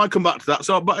 well, we might come back to that.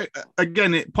 So, but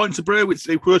again, Points of Brew, it's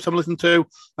worth having listened to.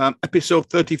 Episode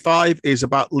 35 is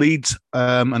about Leeds.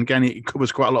 And again, it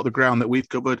covers quite a lot of the ground that we've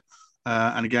covered.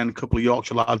 And again, a couple of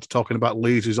Yorkshire lads talking about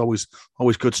Leeds is always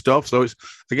good stuff. So it's,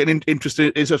 again,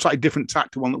 interesting. It's a slightly different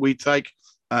tack to one that we take.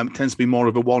 It tends to be more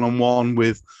of a one-on-one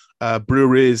with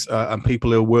breweries and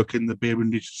people who work in the beer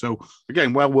industry. So,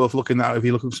 again, well worth looking at if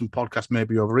you're looking for some podcasts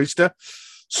maybe over Easter.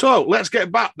 So let's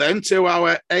get back then to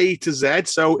our A to Z.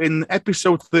 So in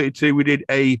episode 32, we did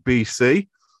A, B, C.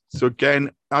 So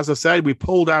again, as I said, I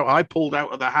pulled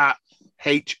out of the hat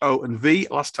H, O, and V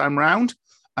last time round.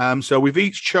 So we've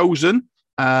each chosen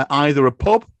either a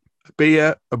pub, a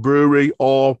beer, a brewery,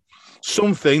 or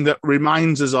something that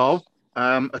reminds us of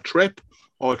a trip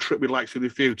or a trip we'd like to in the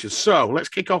future. So let's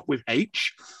kick off with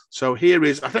H. So here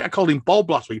is, I think I called him Bob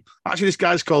last week. Actually, this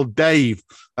guy's called Dave.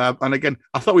 And again,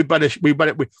 I thought we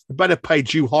better pay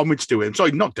due homage to him.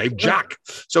 Sorry, not Dave, Jack.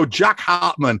 So Jack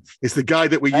Hartman is the guy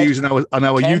that we use on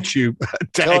our YouTube,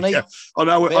 on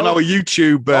our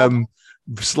YouTube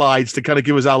slides to kind of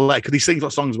give us our let, because he sings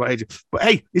lots of songs about age. But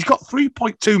hey, he's got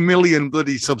 3.2 million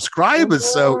bloody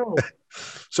subscribers. Oh, wow.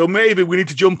 So maybe we need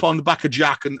to jump on the back of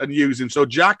Jack and use him. So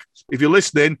Jack, if you're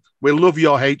listening, we'll love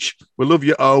your H, we'll love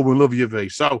your O, we'll love your V.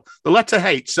 So the letter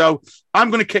H. So I'm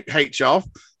going to kick H off.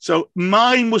 So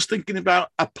mine was thinking about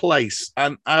a place,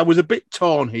 and I was a bit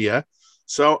torn here.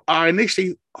 So I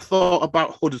initially thought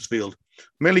about Huddersfield,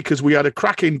 mainly because we had a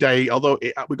cracking day, although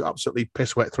we got absolutely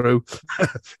piss wet through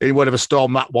in whatever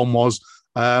storm that one was.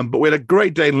 But we had a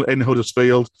great day in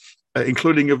Huddersfield,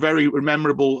 including a very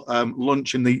memorable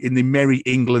lunch in the Merry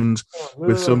England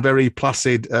with some very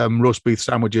placid roast beef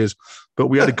sandwiches. But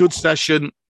we had a good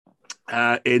session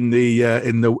in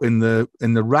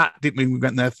the Rat, didn't we? We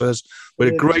went there first. We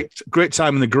had a great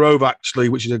time in the Grove, actually,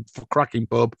 which is a cracking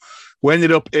pub. We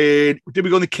ended up did we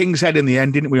go on the King's Head in the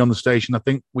end, didn't we, on the station? I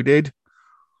think we did.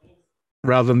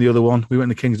 Rather than the other one. We went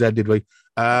to King's Head, did we?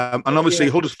 And obviously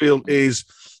Huddersfield is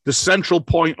the central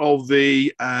point of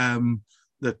the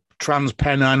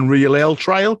Trans-Pennine Real Ale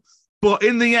Trail. But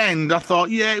in the end, I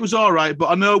thought, yeah, it was all right. But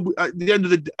I know at the end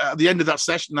of that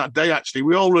session that day, actually,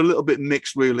 we all were a little bit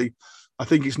mixed, really. I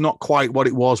think it's not quite what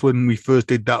it was when we first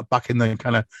did that back in the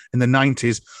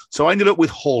 90s. So I ended up with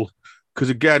Hull because,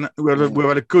 again, we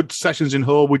had a good sessions in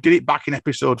Hull. We did it back in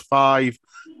episode 5.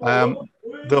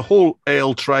 The Hull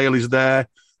Ale Trail is there.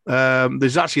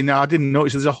 There's actually now, I didn't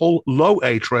notice, there's a whole Low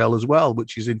A Trail as well,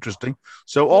 which is interesting.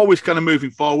 So always kind of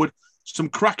moving forward. Some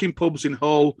cracking pubs in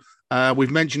Hull. We've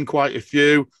mentioned quite a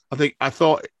few. I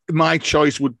thought my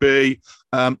choice would be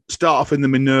start off in the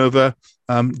Minerva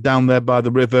down there by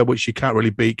the river, which you can't really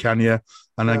beat, can you?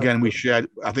 And again, we shared,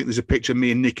 I think there's a picture of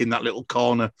me and Nick in that little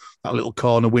corner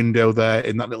window there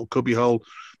in that little cubby hole.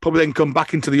 Probably then come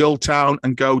back into the Old Town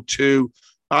and go to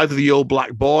either the Old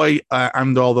Black Boy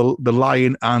and or the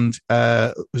Lion and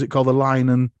was it called the Lion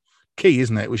and Key,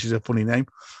 isn't it? Which is a funny name.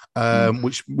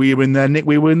 Which we were in there, Nick.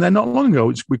 We were in there not long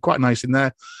ago. We're quite nice in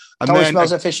there. And it always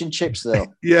smells of fish and chips,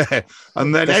 though. Yeah,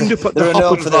 and then end up at the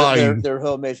Hop and Vine. They're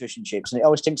homemade fish and chips, and it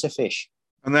always stinks of fish.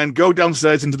 And then go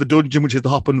downstairs into the dungeon, which is the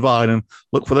Hop and Vine, and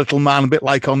look for the little man, a bit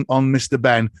like on Mr.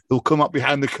 Ben, who'll come up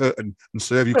behind the curtain and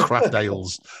serve you craft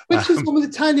ales. Which is one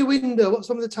with the tiny window? What's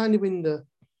one with the tiny window?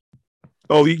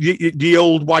 Oh, the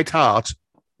old White Hart.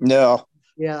 No.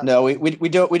 Yeah. No, we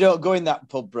don't go in that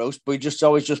pub, Bruce. We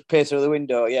always peer through the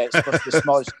window. Yeah, it's supposed to be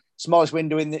the smallest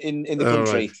window in the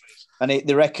country. Right. And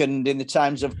they reckoned in the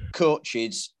times of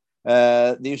coaches,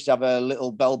 they used to have a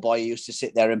little bellboy who used to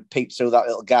sit there and peep through that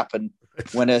little gap. And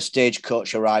when a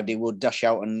stagecoach arrived, he would dash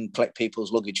out and collect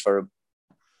people's luggage for them.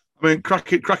 I mean,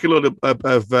 cracky load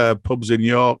of pubs in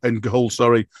York and Hull,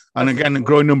 sorry, and again, a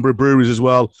growing number of breweries as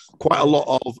well. Quite a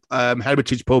lot of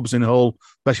heritage pubs in Hull,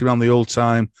 especially around the Old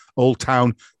Town.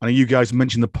 I know you guys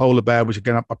mentioned the Polar Bear, which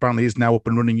again apparently is now up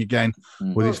and running again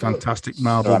with its fantastic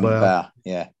marble bear.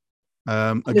 Yeah.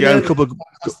 Again, a couple of.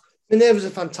 Minerva's a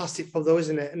fantastic pub, though,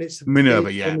 isn't it? And it's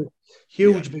Minerva, yeah.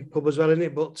 Huge big pub as well, isn't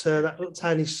it? But that little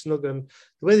tiny snug and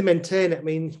the way they maintain it, I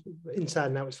mean,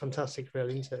 inside now it's fantastic,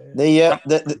 really, isn't it?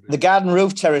 The garden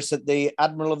roof terrace at the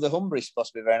Admiral of the Humber is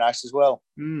supposed to be very nice as well.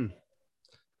 The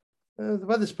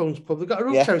Wetherspoons pub, they've got a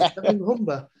roof terrace at the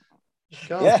Humber.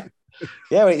 God.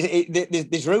 Yeah.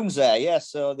 There's rooms there, yeah.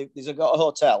 So they've got a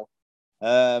hotel.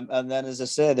 And then, as I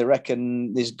say, they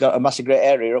reckon there's got a massive great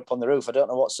area up on the roof. I don't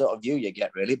know what sort of view you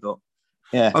get, really, but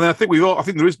yeah. And I think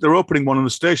they're opening one on the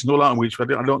station, aren't we? I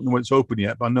don't know when it's open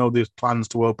yet, but I know there's plans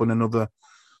to open another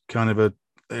kind of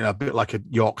a bit like a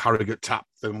York Harrogate tap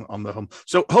thing on the hum.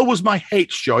 So Hull was my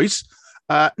H choice.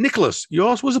 Nicholas,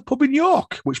 yours was a pub in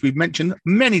York, which we've mentioned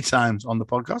many times on the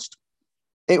podcast.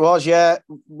 It was, yeah.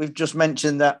 We've just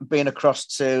mentioned that being across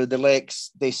to the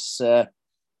lakes this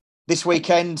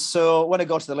weekend. So when I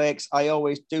go to the lakes, I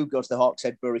always do go to the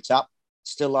Hawkshead Brewery tap.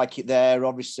 Still like it there.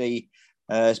 Obviously,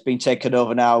 it's been taken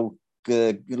over now.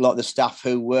 A lot of the staff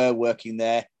who were working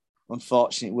there,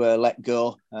 unfortunately, were let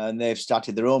go and they've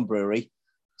started their own brewery.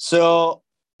 So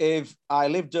if I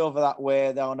lived over that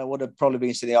way, then I would have probably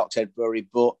been to the Hawkshead Brewery.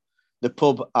 But the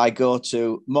pub I go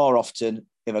to more often,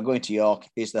 if I'm going to York,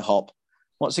 is the Hop.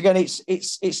 Once again,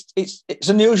 it's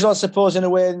unusual, I suppose, in a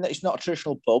way that it's not a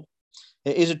traditional pub.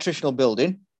 It is a traditional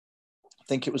building. I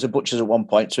think it was a butcher's at one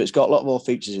point, so it's got a lot more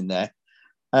features in there.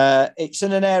 It's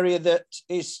in an area that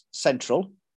is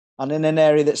central and in an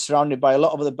area that's surrounded by a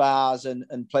lot of other bars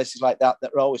and places like that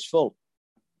are always full.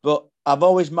 But I've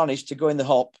always managed to go in the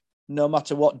Hop, no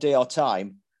matter what day or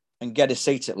time, and get a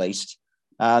seat at least.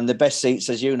 And the best seats,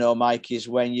 as you know, Mike, is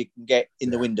when you can get in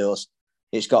the windows.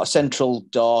 It's got a central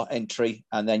door entry,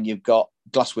 and then you've got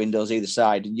glass windows either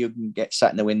side, and you can get sat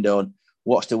in the window and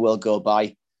watch the world go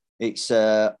by. It's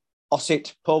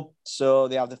Ossett pub, so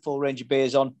they have the full range of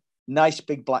beers on. Nice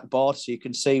big blackboard, so you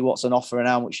can see what's on offer and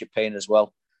how much you're paying as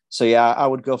well. So yeah, I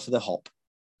would go for the Hop.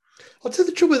 I'll tell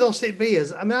you the trouble with Ossett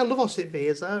beers. I mean, I love Ossett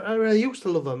beers. I really used to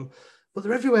love them, but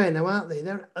they're everywhere now, aren't they?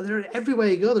 They're everywhere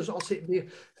you go. There's Ossett beer,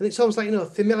 and it's almost like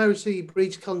familiarity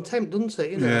breeds contempt, doesn't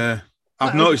it? Yeah.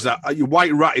 I've noticed that your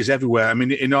white rat is everywhere. I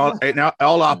mean, in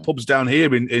all our pubs down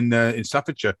here in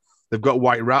Staffordshire, they've got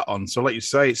white rat on. So, like you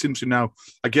say, it seems to now.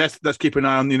 I guess let's keep an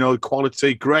eye on the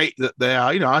quality. Great that they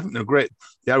are. I think they're great.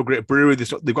 They are a great brewery.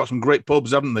 They've got some great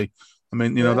pubs, haven't they? I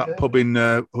mean, that pub in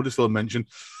Huddersfield mentioned.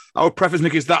 Our preface,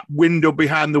 Nick, is that window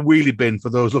behind the wheelie bin for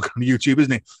those looking on YouTube,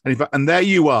 isn't it? And there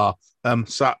you are,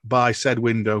 sat by said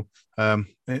window,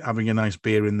 having a nice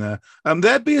beer in there.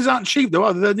 Their beers aren't cheap though,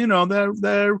 are they?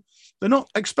 They're not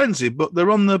expensive, but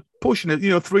they're on the pushing it.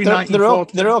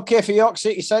 $3.90. They're okay for York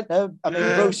City Centre. I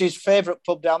mean, Bruce's favourite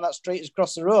pub down that street is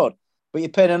across the road, but you're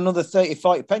paying another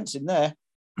 30-40 pence in there.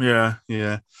 Yeah.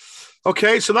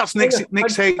 Okay, so that's Nick's H. They've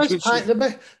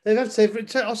had to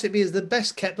say Ossett Beer is the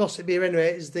best kept Ossett Beer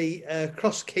anyway. Is the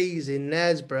Cross Keys in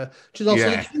Knaresborough, which is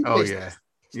also the cheapest.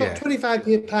 It's not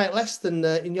 25p a pint less than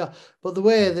in York, but the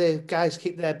way the guys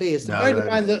keep their beers, bear in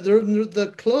mind that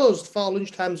they're closed 4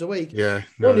 lunchtimes a week. Yeah,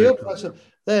 so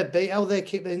how they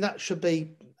keep them. That should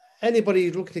be anybody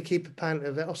who's looking to keep a pint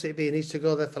of Ossett Beer needs to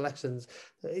go there for lessons.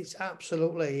 It's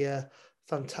absolutely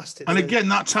fantastic. And again,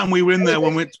 that time we were in there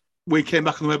when we came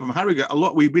back on the way from Harrogate,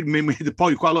 we made the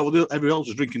point quite a lot of everyone else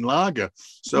was drinking lager.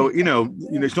 So,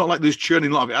 it's not like there's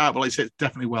churning a lot of it out, but like I said, it's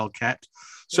definitely well kept.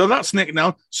 So that's Nick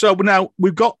now. So now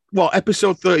we've got,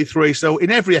 episode 33. So in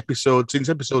every episode, since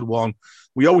episode 1,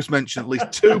 we always mention at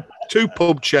least two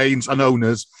pub chains and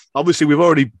owners. Obviously, we've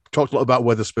already talked a lot about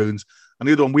Wetherspoons. And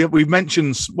the other one, we've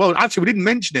mentioned, actually, we didn't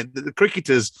mention it. The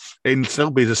cricketers in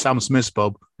Selby is a Sam Smith's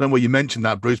pub. I don't know where you mentioned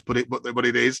that, Bruce, but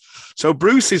it is. So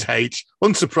Bruce's H,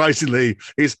 unsurprisingly,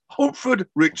 is Humford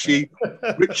Richard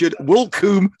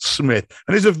Woolcombe Smith.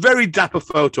 And there's a very dapper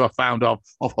photo I found of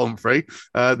Humphrey,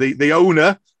 the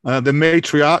owner, the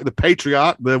matriarch, the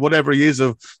patriarch, the whatever he is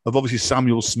of obviously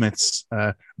Samuel Smith's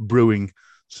brewing.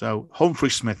 So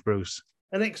Humphrey Smith, Bruce.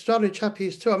 An extraordinary chap he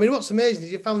is too. I mean, what's amazing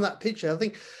is you found that picture. I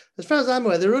think, as far as I'm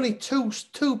aware, there are only two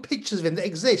pictures of him that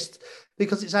exist,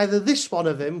 because it's either this one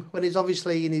of him when he's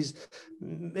obviously in his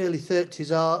early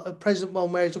 30s, or a present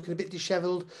one where he's looking a bit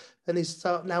dishevelled and he's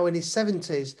now in his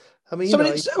 70s. I mean,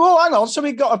 hang on.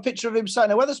 Somebody got a picture of him sat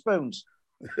in a Wetherspoons.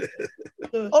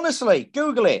 Honestly,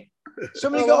 Google it.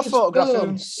 Somebody got a photograph of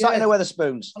him sat in a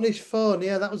Wetherspoons. On his phone,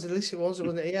 yeah, that was illicit,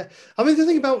 wasn't it? Yeah. I mean, the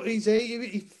thing about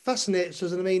he fascinates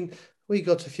us, and I mean, we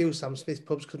go to a few Sam Smith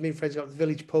pubs because me and friends got the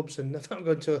village pubs, and I'm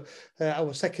going to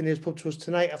our second year's pub to us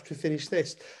tonight after we finish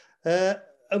this.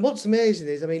 And what's amazing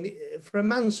is, I mean, for a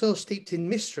man so steeped in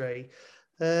mystery,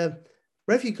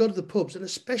 wherever you go to the pubs, and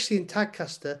especially in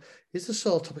Tadcaster, is the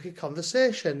sole topic of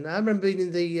conversation. I remember being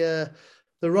in the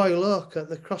Royal Oak at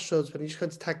the Crossroads when you just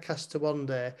went to Tadcaster one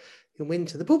day in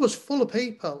winter. The pub was full of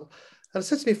people. And I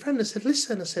said to my friend, I said,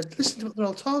 listen to what they're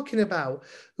all talking about.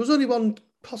 There was only one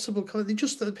possible comment,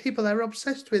 just the people that are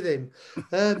obsessed with him.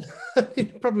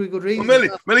 Probably a good reason. Well,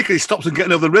 mainly because he stops and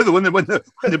getting over the river when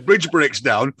the bridge breaks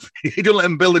down. He don't let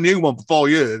him build a new one for 4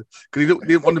 years because he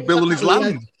didn't want to build on his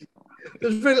land.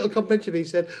 There's very little comprehension, he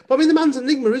said. But I mean, the man's an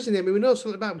enigma, isn't he? I mean, we know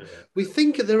something about him. We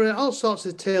think there are all sorts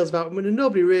of tales about him, and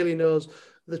nobody really knows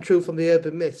the truth from the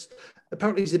urban myths.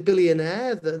 Apparently, he's a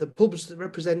billionaire. The pubs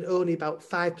represent only about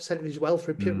 5% of his wealth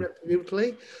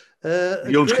reputedly.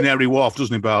 He owns Canary Wharf,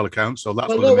 doesn't he, by all accounts? So that's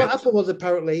what happened was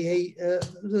apparently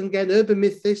again, urban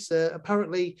myth this,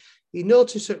 apparently he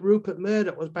noticed that Rupert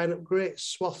Murdoch was buying up great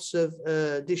swaths of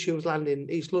disused land in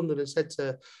East London, and said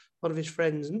to one of his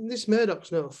friends, this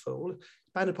Murdoch's no fool, he's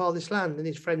buying up all this land. And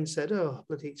his friend said, oh,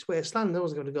 bloody, it's wasteland, no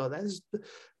one's going to go there. There's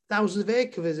thousands of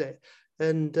acres, is it?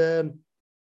 And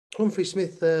Humphrey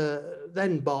Smith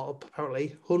then bought up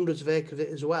apparently hundreds of acres of it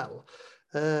as well.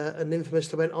 And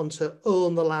infamously went on to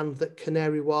own the land that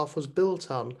Canary Wharf was built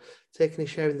on, taking a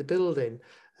share in the building.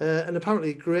 And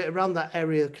apparently, around that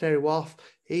area of Canary Wharf,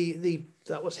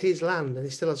 that was his land, and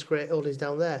he still has great holdings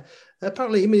down there.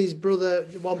 Apparently, him and his brother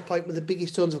at one point were the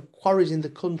biggest owners of quarries in the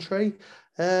country.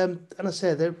 And I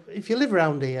say, if you live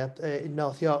around here in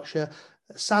North Yorkshire,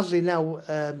 sadly now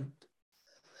an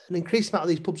increased amount of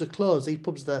these pubs are closed. These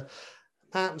pubs, the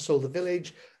Pint and Soul, the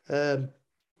Village.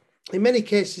 In many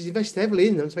cases, invested heavily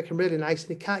in them to make them really nice, and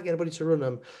he can't get anybody to run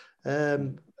them.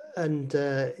 And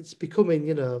it's becoming,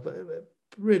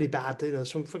 really bad.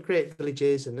 Some for great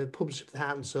villages and the pubs with the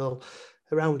Heart and Soul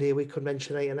around here, we could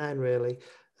mention 8 or 9 really.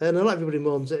 And a lot of everybody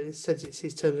moans it. It says it's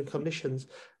his terms and conditions.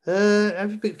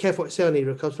 Have to be careful what you say on here,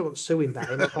 because I don't want to sue him back.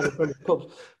 Pubs.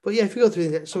 But yeah, if you go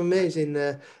through some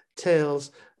amazing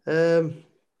tales. And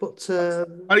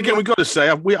again, we've got to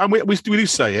say, we do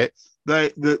say it.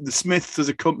 The Smiths as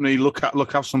a company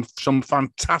have some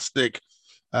fantastic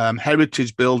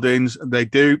heritage buildings. They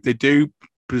do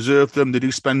preserve them. They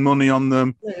do spend money on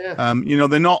them. Yeah.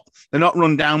 They're not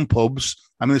run down pubs.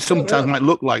 I mean, they sometimes might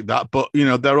look like that, but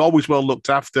they're always well looked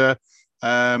after.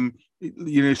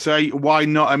 Say why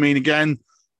not? I mean, again,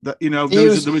 that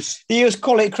they use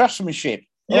quality craftsmanship.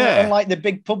 Yeah, unlike the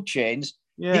big pub chains.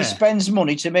 Yeah, he spends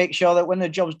money to make sure that when the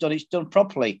job's done, it's done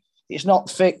properly. It's not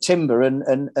fake timber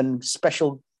and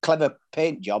special clever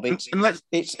paint job.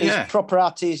 It's proper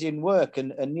artisan work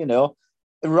and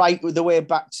right the way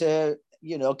back to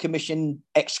commission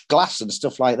X glass and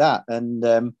stuff like that. And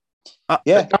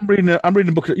I'm reading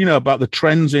a book about the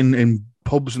trends in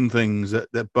pubs and things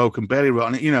that Boke and Bailey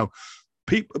wrote, and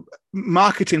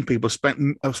marketing people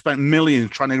have spent millions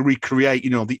trying to recreate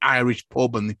the Irish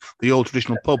pub and the old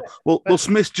traditional pub. Well,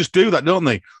 Smiths just do that, don't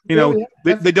they? They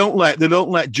don't let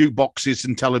jukeboxes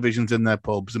and televisions in their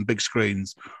pubs and big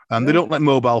screens, and they don't let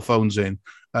mobile phones in.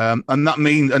 And that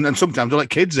means, and sometimes they let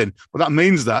kids in, but that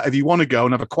means that if you want to go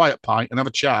and have a quiet pint and have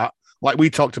a chat, like we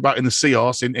talked about in the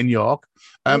Seahorse in York,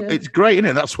 it's great, isn't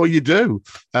it? That's what you do.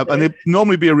 And it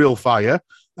normally be a real fire.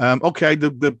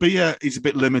 The beer is a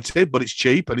bit limited, but it's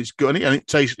cheap and it's good and it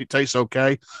tastes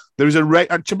okay. There is a range.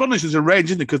 To be honest, there's a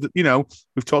range, isn't it? Because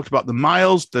we've talked about the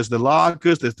miles. There's the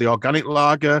lagers. There's the organic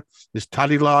lager. There's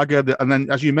Taddy lager, and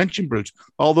then as you mentioned, Bruce,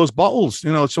 all those bottles.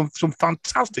 Some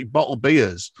fantastic bottled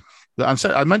beers.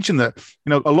 I mentioned that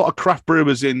a lot of craft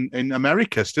brewers in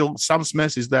America still. Sam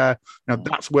Smith is there.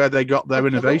 That's where they got their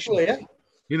innovation.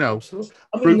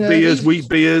 Fruit beers, wheat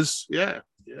beers, yeah.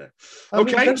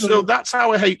 Okay, so that's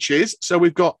how H is. So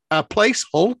we've got a place,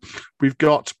 Hull. We've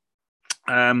got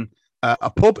a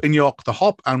pub in York, the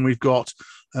Hop, and we've got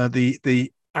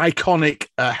the iconic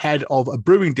head of a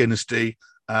brewing dynasty,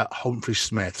 Humphrey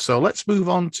Smith. So let's move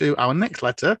on to our next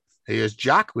letter. Here's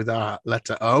Jack with our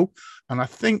letter O, and I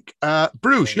think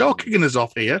Bruce, you're kicking us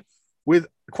off here with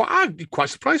quite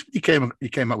surprised when you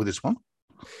came up with this one.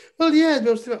 Well, yeah,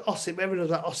 Ossett, everyone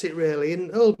knows about Ossett, really.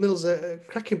 And Old Mill's a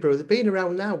cracking brewer. They've been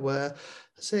around now,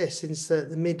 since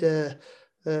the mid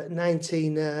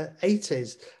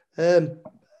 1980s.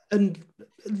 And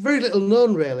very little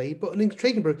known, really, but an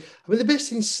intriguing brewery. I mean, they're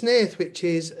based in Snaith, which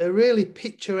is a really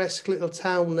picturesque little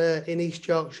town in East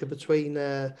Yorkshire between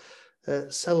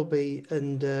Selby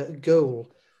and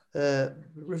Goole.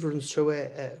 River runs through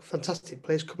it, a fantastic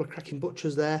place, a couple of cracking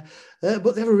butchers there,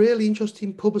 but they have a really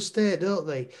interesting pub estate, don't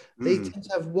they? They tend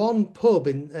to have one pub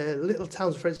in little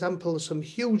towns. For example, some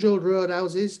huge old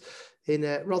roadhouses in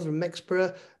Rotherham,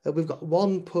 Mexborough. We've got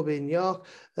one pub in York,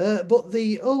 but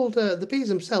the beers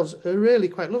themselves are really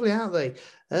quite lovely, aren't they?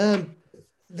 In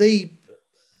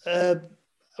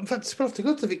fact, we'll have to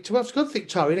go to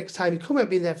Victoria next time you come. I've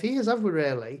been there for years, have we,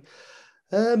 really?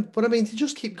 But I mean, they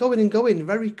just keep going and going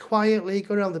very quietly,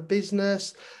 going around the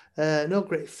business, no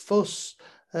great fuss.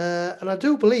 And I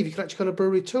do believe you can actually go on a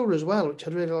brewery tour as well, which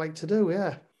I'd really like to do,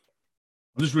 yeah.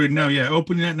 I'm just reading now,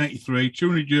 opened in 1983,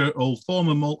 200-year-old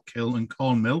former malt kiln and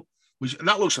corn mill, which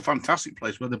that looks a fantastic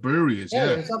place where the brewery is. Yeah,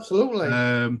 it's absolutely.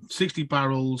 60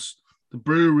 barrels. The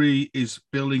brewery is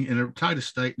building in a retired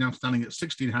estate, now standing at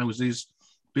 16 houses.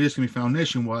 Beers can be found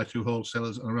nationwide through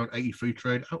wholesalers and around 83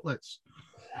 trade outlets.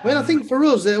 Well, I think for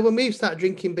us, when we started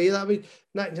drinking beer,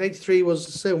 1983 was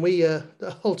the same. We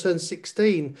all turned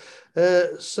 16.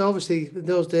 So obviously, in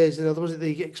those days, there wasn't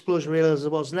the explosion rail as there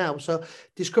was now. So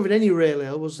discovering any rail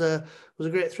ale was a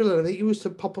great thrill. And I think it used to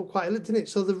pop up quite a lot, didn't it?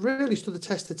 So they've really stood the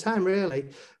test of time, really.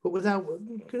 But without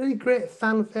any great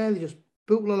fanfare, they just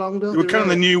bootle along. They were kind of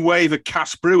the new wave of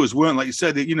cask brewers, weren't like you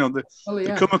said? They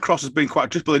come across as being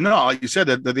quite just, but they're not. Like you said,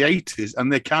 they're the 80s,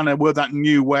 and they kind of were that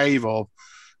new wave of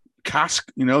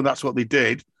cask, that's what they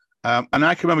did. And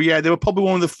I can remember, they were probably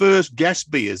one of the first guest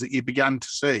beers that you began to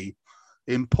see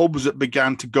in pubs that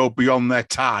began to go beyond their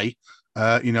tie,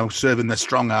 serving their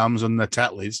strong arms and their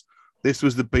Tetleys. This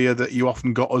was the beer that you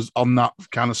often got us on that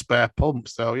kind of spare pump.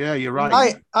 So, yeah, you're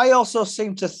right. I also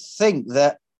seem to think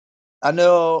that, I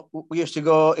know we used to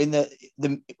go in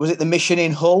was it the Mission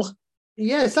in Hull?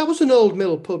 Yes, that was an Old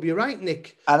Mill pub. You're right,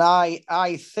 Nick. And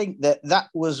I think that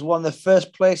was one of the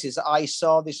first places that I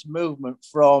saw this movement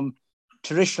from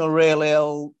traditional rail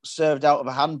ale served out of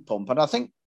a hand pump. And I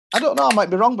don't know, I might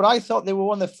be wrong, but I thought they were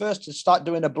one of the first to start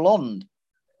doing a blonde,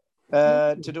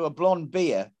 to do a blonde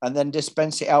beer and then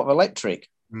dispense it out of electric,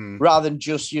 rather than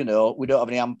just, we don't have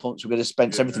any hand pumps, we're going to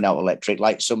dispense everything out of electric,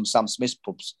 like some Sam Smith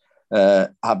pubs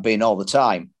have been all the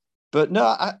time. But no,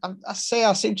 I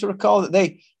seem to recall that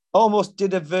they almost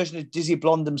did a version of Dizzy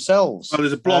Blonde themselves. Oh,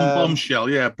 there's a blonde bombshell,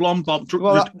 blonde bomb.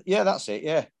 Well, that's it,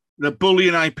 yeah. The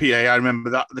Bullion IPA, I remember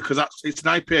that because it's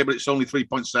an IPA, but it's only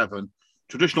 3.7.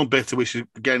 Traditional bitter, which is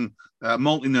again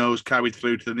malty nose carried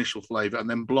through to the initial flavour, and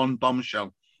then blonde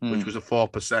bombshell, which was a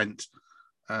 4%.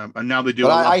 And now they do.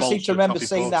 But I seem to remember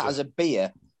seeing that as a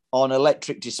beer on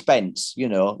electric dispense,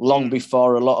 long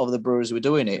before a lot of the breweries were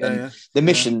doing it. The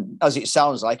mission, as it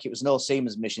sounds like, it was an old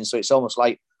Seaman's mission. So it's almost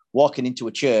like walking into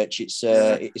a church. It's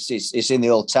in the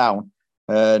old town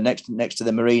next to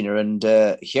the marina, and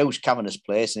huge cavernous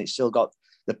place, and it's still got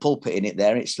the pulpit in it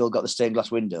there, and it's still got the stained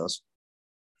glass windows.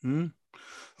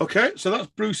 Okay, so that's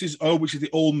Bruce's which is the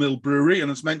Old Mill Brewery.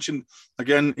 And as mentioned,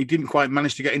 again, he didn't quite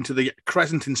manage to get into the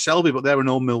Crescent in Selby, but they're an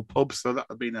Old Mill pub, so that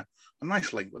would have been a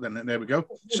nice link. But then there we go.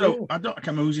 So I can't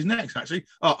remember who's next, actually.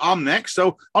 Oh, I'm next.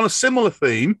 So on a similar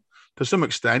theme, to some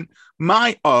extent,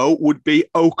 my O would be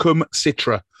Oakham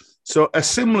Citra. So a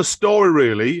similar story,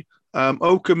 really.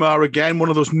 Oakham are, again, one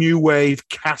of those new wave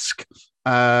cask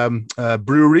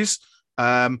breweries.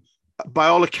 By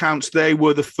all accounts, they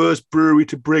were the first brewery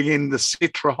to bring in the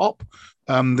Citra hop.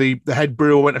 The head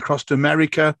brewer went across to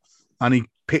America and he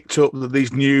picked up that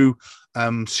these new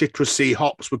citrusy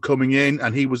hops were coming in,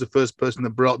 and he was the first person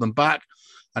that brought them back.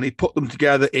 And he put them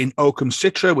together in Oakham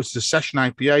Citra, which is a session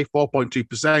IPA,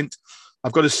 4.2%.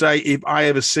 I've got to say, if I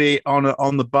ever see it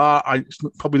on the bar, it's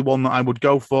probably the one that I would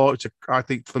go for. I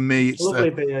think for me, it's lovely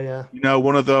beer, yeah.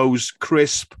 One of those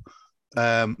crisp,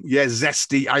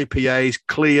 zesty IPAs,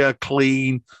 clear,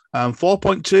 clean,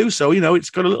 4.2. So it's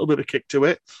got a little bit of kick to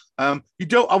it. I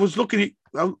was looking at,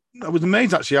 I was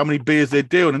amazed actually how many beers they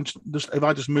do, and if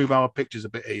I just move our pictures a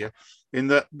bit here, in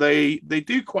that they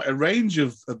do quite a range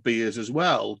of beers as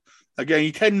well. Again,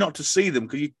 you tend not to see them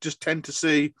because you just tend to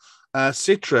see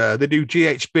Citra. They do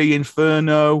GHB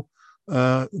Inferno,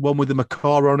 one with the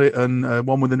macaw on it, and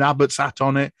one with an Abbott's hat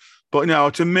on it.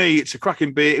 But to me, it's a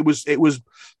cracking beer. It was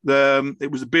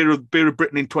the beer of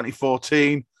Britain in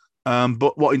 2014.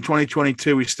 But what in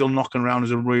 2022 is still knocking around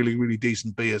as a really, really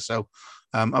decent beer. So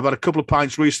I've had a couple of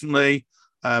pints recently.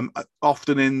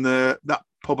 Often in that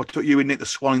pub I took you in, Nick, the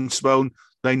Swan and Spoon,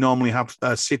 they normally have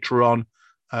Citra on.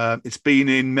 It's been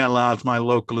in Mellard's, my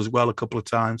local, as well, a couple of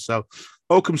times. So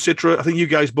Oakham Citra, I think you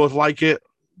guys both like it.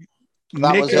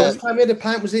 Nick, the time we had a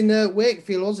pint was in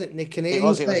Wakefield, wasn't it, Nick? And it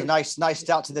was a nice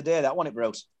start to the day, that one, it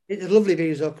brought. It's a lovely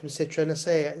views, Oakham Citra, and I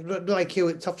say, like you,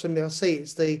 it tops of my seat.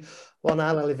 It's the one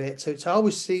I'll elevate to. It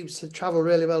always seems to travel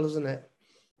really well, doesn't it?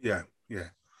 Yeah, yeah.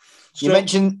 So, you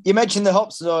mentioned the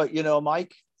hops, though,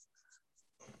 Mike.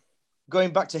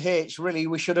 Going back to H, really,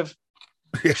 we should have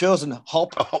chosen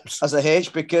hops as a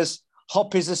H, because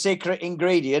hop is a secret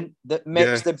ingredient that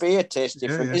makes the beer taste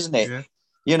different, isn't it? Yeah.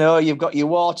 You've got your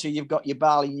water, you've got your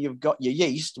barley, you've got your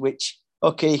yeast, which,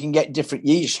 you can get different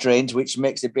yeast strains, which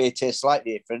makes the beer taste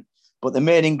slightly different. But the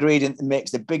main ingredient that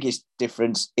makes the biggest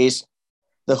difference is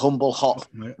the humble hop,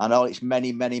 and all its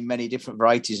many, many, many different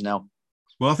varieties now.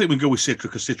 Well, I think we go with Citra,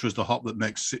 because Citra is the hop that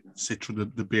makes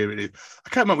Citra the beer it is. I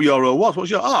can't remember what your O was. What's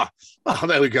your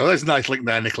there we go. There's a nice link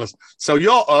there, Nicholas. So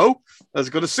your O has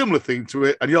got a similar thing to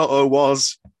it, and your O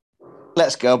was...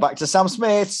 Let's go back to Sam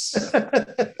Smith's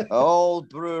Old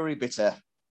Brewery Bitter.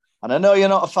 And I know you're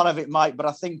not a fan of it, Mike, but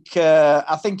I think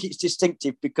it's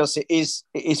distinctive because it is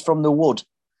from the wood.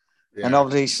 Yeah. And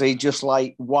obviously, just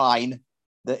like wine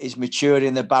that is matured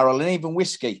in the barrel, and even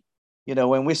whiskey,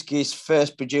 when whiskey is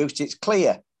first produced, it's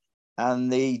clear.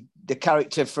 And the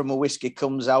character from a whiskey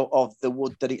comes out of the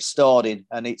wood that it's stored in,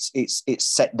 and it's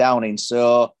set down in.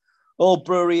 So Old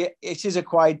Brewery, it is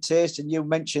acquired taste, and you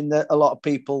mentioned that a lot of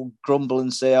people grumble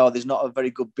and say, there's not a very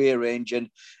good beer range, and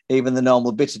even the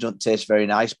normal bitter don't taste very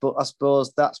nice. But I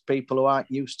suppose that's people who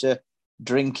aren't used to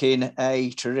drinking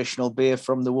a traditional beer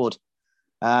from the wood.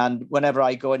 And whenever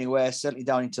I go anywhere, certainly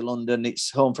down into London, it's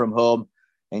home from home,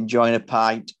 enjoying a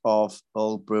pint of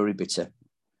Old Brewery Bitter.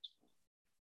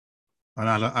 And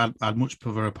I'd much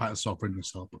prefer a pint of soft drink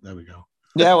myself, but there we go.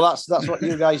 Yeah, well, that's what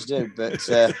you guys do. But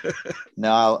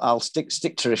no, I'll stick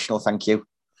traditional. Thank you.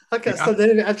 I can't stand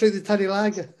it. I drink the toddy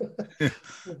lager.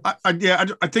 I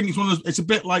think it's one of those. It's a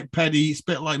bit like Peddy. It's a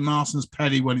bit like Marston's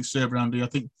Peddy when it's served around here. I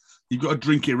think you've got to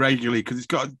drink it regularly because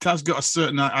it has got a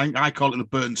certain. I call it the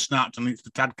Burton Snatch, and it's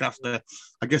the Tadcaster.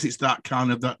 I guess it's that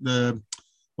kind of the.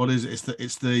 What is it?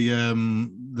 It's the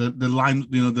lime.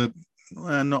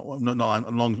 Not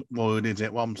a long word, is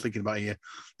it? What I'm thinking about here,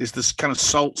 it's this kind of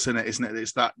salts in it, isn't it?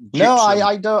 It's that. No,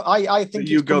 I don't. I think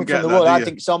it's coming from the wood. I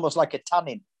think it's almost like a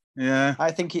tannin. Yeah,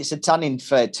 I think it's a tannin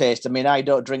for taste. I mean, I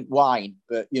don't drink wine,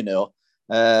 but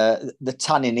the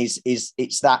tannin is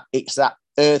it's that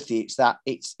earthy.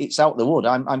 It's out the wood.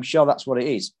 I'm sure that's what it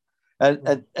is.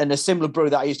 And a similar brew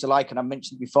that I used to like, and I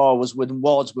mentioned before, was when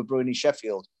Wards were brewing in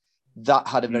Sheffield. That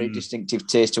had a very distinctive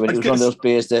taste to it. It was one of those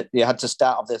beers that you had to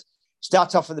start off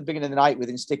start off at the beginning of the night with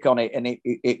and stick on it, and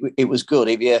it was good.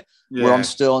 If you were on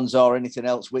Stones or anything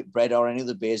else, Whitbread or any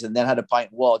other beers, and then had a pint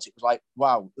of Wards, it was like,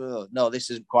 wow, no, this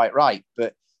isn't quite right. But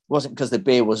it wasn't because the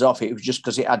beer was off; it was just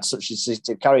because it had such a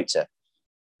distinctive character.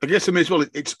 I guess I mean as well.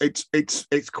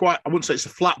 It's quite. I wouldn't say it's a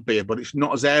flat beer, but it's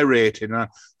not as aerated, and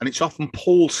it's often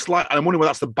pulled slightly. I'm wondering whether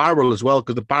that's the barrel as well,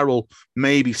 because the barrel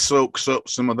maybe soaks up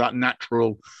some of that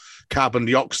natural carbon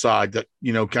dioxide that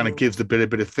kind of gives the beer a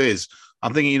bit of fizz.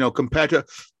 I'm thinking, compared to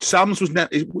Sam's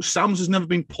has never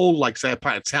been pulled like say a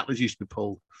pint of Tatler's used to be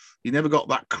pulled. You never got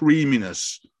that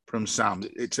creaminess from Sam.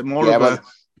 It's a more of a.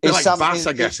 Like Bass,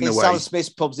 I guess, in a way. Sam Smith's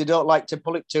pubs, they don't like to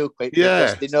pull it too quick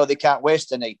because they know they can't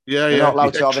waste any. They're not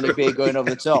allowed to have any beer going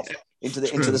over the top into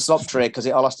the slop tray because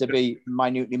it all has to be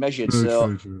minutely measured.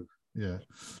 True. Yeah.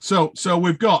 So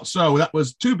that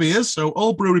was 2 beers. So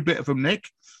Old Brewery Bitter from Nick.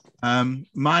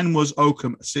 Mine was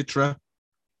Oakham Citra.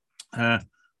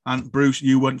 And Bruce,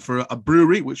 you went for a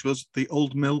brewery, which was the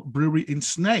Old Mill Brewery in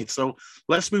Snaith. So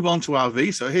let's move on to our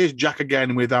V. So here's Jack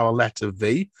again with our letter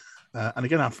V. And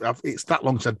again, it's that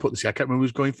long since I put this here. I can't remember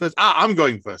who's going first. I'm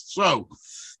going first. So,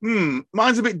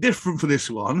 mine's a bit different for this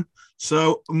one.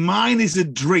 So, mine is a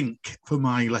drink for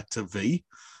my letter V.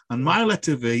 And my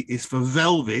letter V is for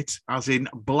velvet, as in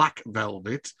black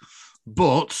velvet.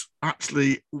 But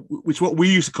actually, it's what we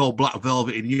used to call black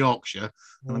velvet in Yorkshire.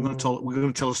 And we're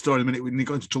going to tell a story in a minute. We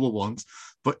got into trouble once.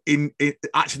 But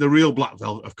actually, the real black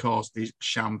velvet, of course, is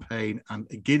champagne and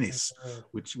a Guinness,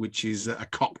 which is a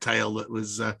cocktail that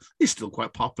is still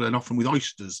quite popular and often with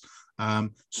oysters.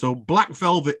 So black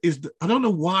velvet I don't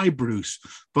know why, Bruce,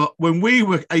 but when we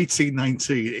were 18,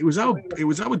 19, it was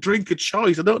our drink of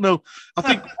choice. I don't know. I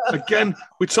think, again,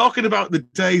 we're talking about the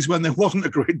days when there wasn't a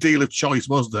great deal of choice,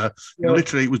 was there? Yeah.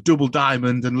 Literally, it was Double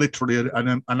Diamond and literally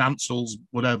an Ansel's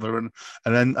whatever, and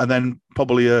then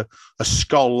probably a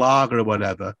Skoll Lager or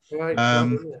whatever. Right.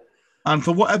 And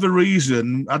for whatever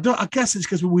reason, I guess it's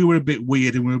because we were a bit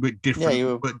weird and we were a bit different. Yeah,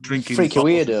 you were drinking freaky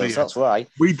weirdos. That's why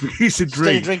we used to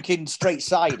drink. Instead of drinking straight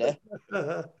cider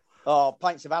or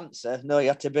pints of Answer, no, you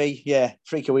have to be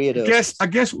freaky weirdos. I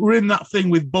guess we're in that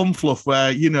thing with Bumfluff where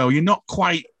you're not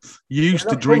quite used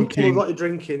to drinking. What you're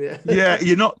drinking,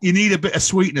 you're not. You need a bit of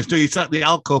sweetness, do you? It's like the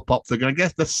alcohol pop thing. And I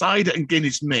guess the cider and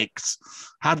Guinness mix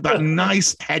had that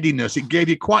nice headiness. It gave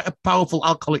you quite a powerful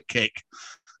alcoholic kick.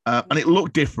 And it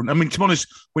looked different. I mean, to be honest,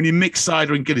 when you mix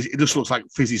cider and Guinness, it just looks like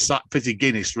fizzy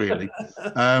Guinness, really.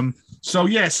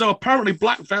 So apparently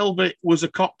Black Velvet was a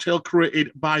cocktail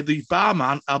created by the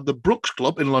barman at the Brooks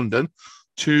Club in London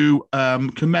to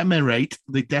commemorate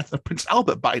the death of Prince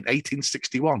Albert back in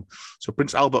 1861. So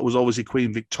Prince Albert was obviously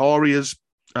Queen Victoria's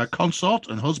consort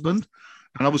and husband.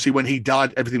 And obviously when he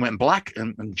died, everything went black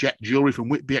and jet jewellery from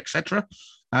Whitby, etc.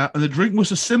 And the drink was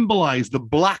to symbolise the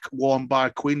black worn by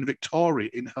Queen Victoria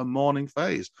in her mourning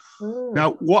phase. Oh.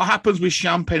 Now, what happens with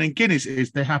champagne and Guinness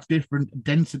is they have different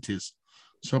densities.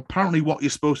 So apparently what you're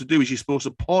supposed to do is you're supposed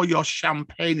to pour your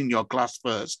champagne in your glass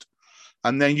first.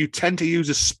 And then you tend to use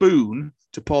a spoon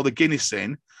to pour the Guinness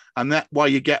in. And that's why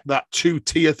you get that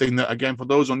 2-tier thing that, again, for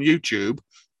those on YouTube,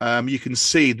 you can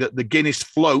see that the Guinness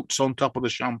floats on top of the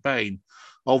champagne.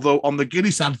 Although on the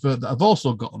Guinness advert that I've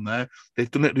also got on there, they've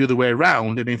done it the other way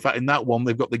around. And in fact, in that one,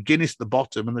 they've got the Guinness at the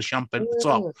bottom and the champagne at the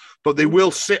top. But they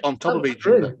will sit on top of each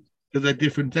other because they're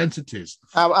different densities.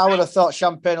 I would have thought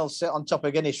champagne will sit on top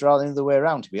of Guinness rather than the other way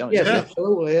around, to be honest. Yes,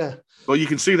 absolutely, yeah. Well, you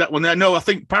can see that one there. No, I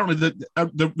think apparently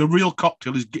the real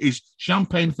cocktail is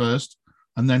champagne first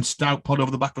and then stout poured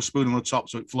over the back of a spoon on the top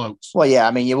so it floats. Well, yeah,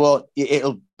 I mean,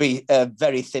 it'll be a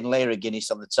very thin layer of Guinness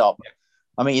on the top. Yeah.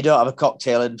 I mean, you don't have a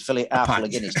cocktail and fill it half full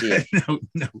of Guinness, do you?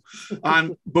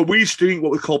 No. But we used to drink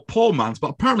what we call poor man's, but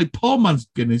apparently poor man's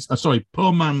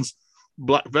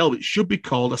Black Velvet should be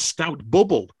called a stout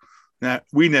bubble. Now,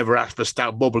 we never asked for a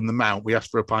stout bubble in the mount. We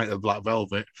asked for a pint of Black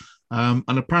Velvet. And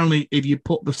apparently, if you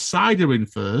put the cider in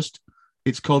first,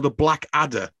 it's called a Black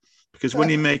Adder. Because when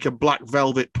you make a Black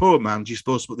Velvet poor man's, you're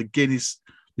supposed to put the Guinness.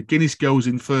 The Guinness goes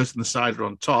in first and the cider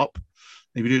on top.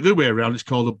 If you do it the other way around, it's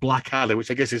called a Black Adder,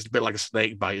 which I guess is a bit like a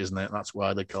snake bite, isn't it? That's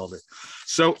why they called it.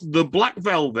 So the Black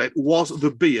Velvet was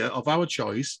the beer of our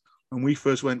choice when we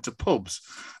first went to pubs.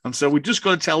 And so we just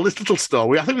got to tell this little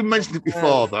story. I think we mentioned it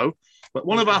before, though. But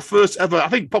one of our first ever, I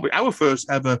think probably our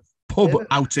first ever pub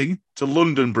outing to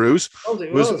London, Bruce,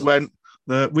 was when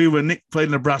Nick played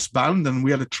in a brass band and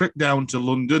we had a trip down to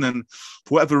London, and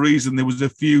for whatever reason there was a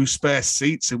few spare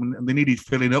seats and they needed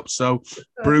filling up. So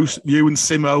Bruce, you and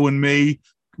Simo and me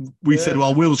we said,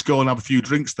 well, we'll just go and have a few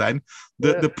drinks then.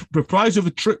 The prize of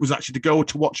the trip was actually to go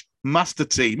to watch Master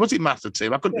Team. Was it Master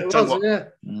Team? I couldn't tell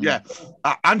what. Yeah.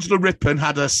 Angela Rippon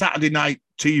had a Saturday night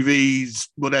TV's,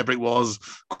 whatever it was,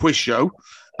 quiz show.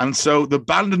 And so the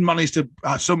band had managed to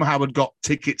somehow had got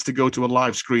tickets to go to a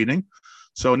live screening.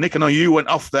 So Nick and you went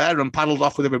off there and paddled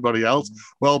off with everybody else.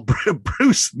 Well,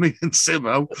 Bruce, me and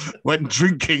Simo went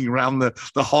drinking around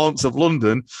the haunts of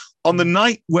London on the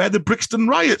night where the Brixton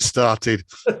riot started.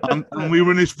 And we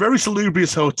were in this very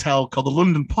salubrious hotel called the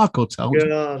London Park Hotel, which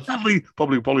sadly,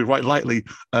 probably right lightly,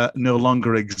 no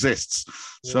longer exists.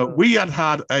 So we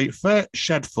had a fair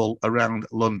shedful around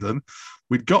London.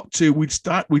 I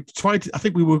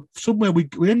think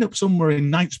we ended up somewhere in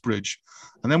Knightsbridge.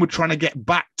 And then we're trying to get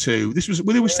back to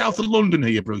we were south of London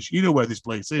here, Bruce. You know where this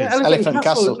place is. Yeah, Elephant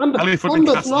Castle. Elephant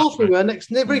Castle. North we were next,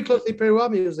 very close to the Imperial War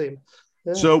Museum.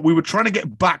 Yeah. So we were trying to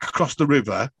get back across the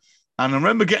river. And I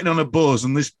remember getting on a bus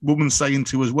and this woman saying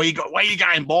to us, where you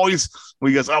going, boys?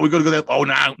 We goes, we've got to go there. Oh,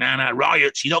 no,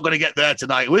 riots. You're not going to get there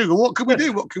tonight. We go, what can we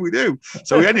do?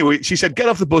 So anyway, she said, get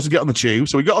off the bus and get on the tube.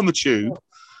 So we got on the tube.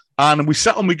 And we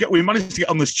managed to get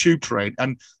on this tube train,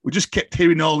 and we just kept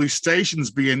hearing all these stations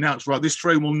being announced. Right, this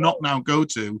train will not now go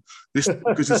to this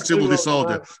because it's civil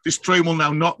disorder. This train will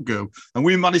now not go, and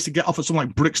we managed to get off at something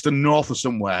like Brixton North or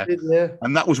somewhere,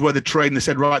 and that was where the train. They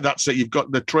said, right, that's it. You've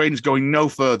got the train's going no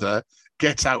further.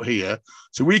 Get out here.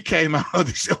 So we came out of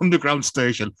this underground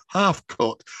station, half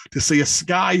cut, to see a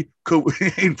sky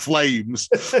in flames,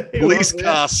 police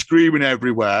cars screaming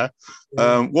everywhere,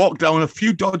 walked down a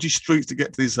few dodgy streets to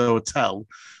get to this hotel.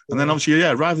 And then obviously,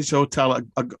 arrived at this hotel,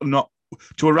 I not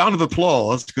to a round of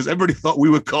applause because everybody thought we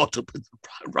were caught up in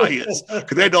the riots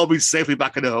because they'd all been safely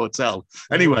back in the hotel.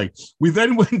 Anyway, we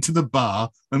then went to the bar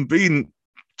and being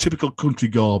typical country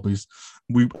gorbies,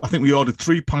 I think we ordered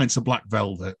 3 pints of black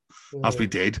velvet, as we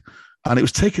did. And it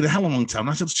was taking a hell of a long time. And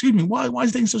I said, excuse me, why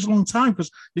is it taking such a long time? Because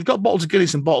you've got bottles of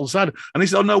Guinness and bottles of cider. And he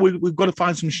said, oh, no, we've got to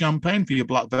find some champagne for your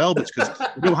black velvets because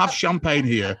we don't have champagne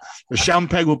here. The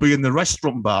champagne will be in the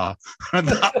restaurant bar. And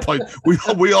at that point,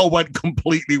 we all went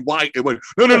completely white and went,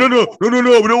 no, we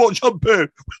don't want champagne.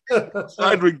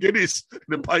 Cider and Guinness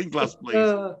in a pint glass, please.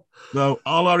 So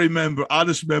all I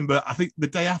just remember, I think the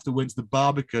day after we went to the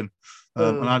Barbican,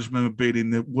 and I just remember being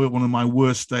in one of my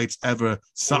worst states ever,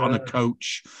 sat on a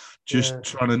coach, just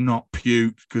trying to not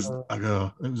puke because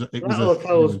it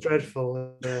was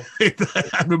dreadful.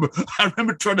 I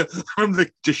remember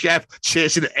the chef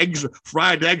chasing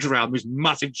fried eggs around this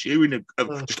massive tubing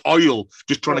of just oil,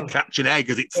 just trying to catch an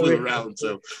egg as it flew around.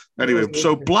 So anyway,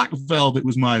 so black velvet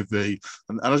was my V,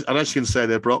 and as you can say,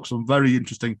 there, Brock, some very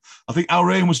interesting. I think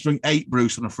our aim was to drink 8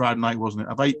 Bruce on a Friday night, wasn't it?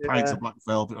 I've 8 pints of black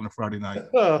velvet on a Friday night,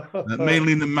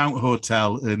 mainly in the Mount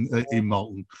Hotel in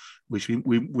Malton, which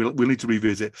we'll need to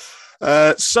revisit.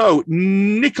 So,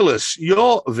 Nicholas,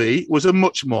 your V was a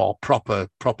much more proper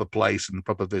place and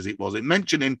proper visit, was it?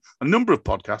 Mentioned in a number of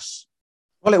podcasts.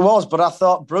 Well, it was, but I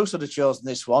thought Bruce would have chosen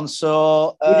this one.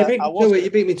 So you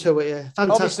beat me to it, yeah.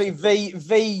 Fantastic. Obviously,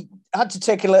 V had to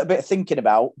take a little bit of thinking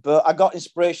about, but I got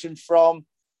inspiration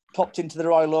popped into the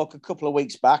Royal Oak a couple of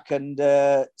weeks back, and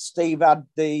Steve had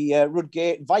the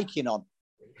Rudgate Viking on.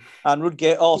 And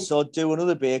Rudgate also do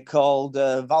another beer called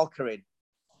Valkyrie,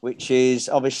 which is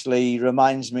obviously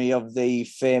reminds me of the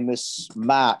famous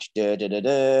march. But then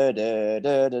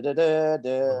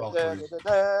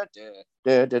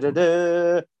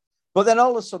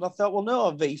all of a sudden I thought, well,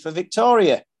 no, V for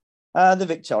Victoria, the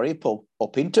Victoria pub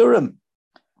up in Durham.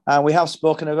 And we have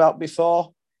spoken about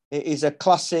before. It is a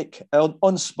classic,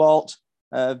 unsport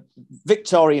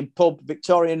Victorian pub,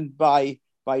 Victorian by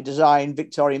design,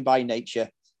 Victorian by nature.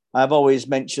 I've always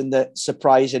mentioned that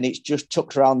surprising, it's just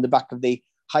tucked around the back of the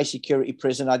high security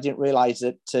prison. I didn't realise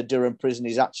that Durham prison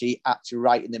is actually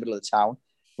right in the middle of the town,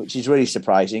 which is really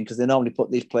surprising because they normally put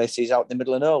these places out in the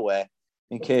middle of nowhere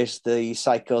in case the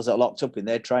psychos that are locked up in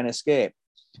there try and escape.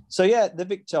 So yeah, the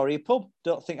Victoria pub.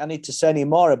 Don't think I need to say any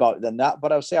more about it than that,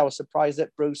 but I was surprised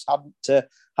that Bruce hadn't gone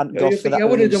for that. I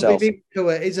would have done to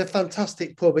it. It's a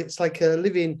fantastic pub. It's like a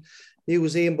living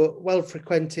museum, but well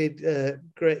frequented,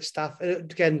 great staff.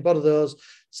 And again, one of those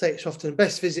sites often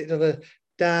best visited on a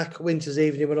dark winter's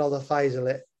evening when all the fires are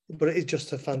lit. But it is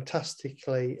just a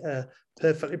fantastically,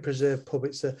 perfectly preserved pub.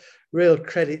 It's a real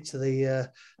credit to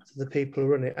the people who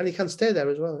run it, and you can stay there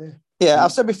as well. Yeah,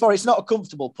 I've said before, it's not a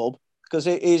comfortable pub because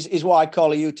it is what I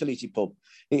call a utility pub.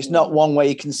 It's not one where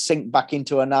you can sink back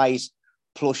into a nice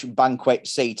plush banquet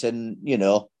seat and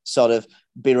sort of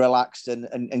be relaxed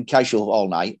and casual all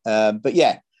night. But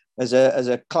yeah, as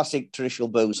a classic traditional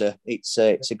boozer, it's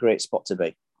a great spot to be.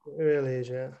 It really is,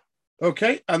 yeah.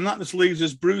 Okay, and that just leaves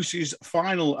us Bruce's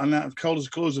final and that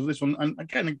coldest colours of this one. And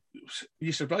again,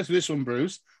 you're surprised with this one,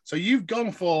 Bruce. So you've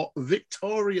gone for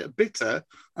Victoria Bitter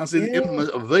as in the infamous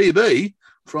VB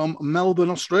from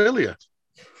Melbourne, Australia.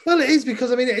 Well, it is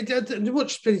because, I mean,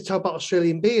 much been talk about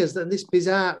Australian beers, and this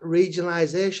bizarre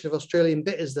regionalisation of Australian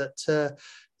bitters that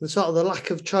the sort of the lack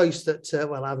of choice that,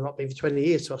 well, I've not been for 20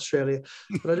 years to Australia,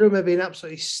 but I do remember being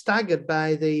absolutely staggered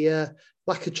by the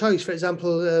lack of choice. For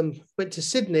example, went to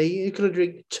Sydney, you could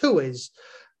drink Tuis,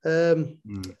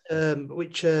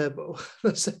 which,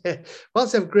 whilst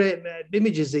they have great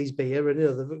images, these beer, and, you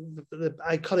know, the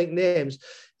iconic names,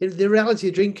 the reality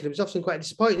of drinking them is often quite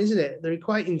disappointing, isn't it? They're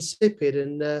quite insipid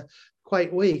and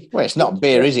quite weak. Well, it's not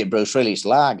beer, is it, Bruce? Really, it's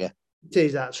lager. It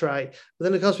is, that's right. But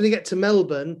then, of course, when you get to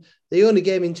Melbourne, the only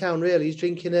game in town really is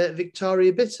drinking a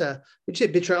Victoria Bitter, which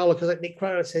is bitter at all, because like Nick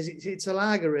Crowder says, it's a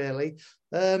lager, really.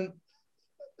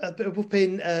 Up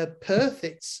in Perth,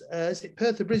 is it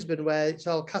Perth or Brisbane, where it's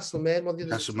all Castlemaine?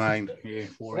 Castlemaine, yeah.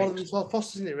 One of them's all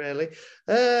Foster's, isn't it, really?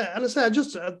 And I say, I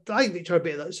like Victoria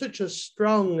Bitter. It's such a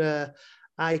strong,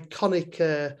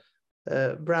 iconic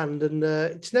brand, and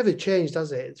it's never changed,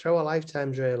 has it? Through our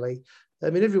lifetimes, really. I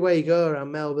mean, everywhere you go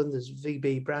around Melbourne, there's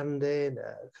VB branding,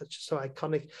 it's just so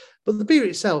iconic. But the beer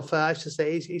itself, I have to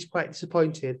say, is quite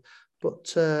disappointing.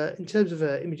 But in terms of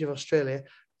image of Australia,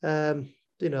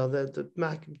 you know, the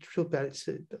market,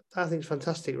 I think it's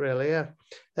fantastic, really, yeah.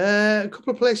 A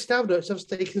couple of places now, though,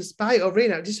 obviously you can buy it over here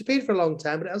now. It disappeared for a long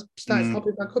time, but it has started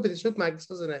popping back up in the supermarkets,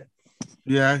 hasn't it?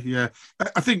 Yeah.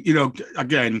 I think, you know,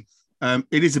 again,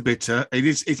 it is a bitter.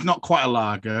 It's not quite a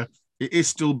lager. It is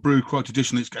still brewed quite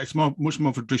traditional. It's much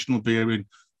more traditional beer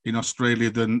in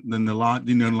Australia than the like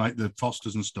the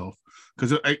Fosters and stuff.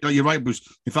 Because you're right, Bruce.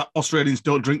 In fact, Australians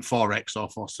don't drink 4X or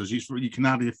Fosters. You can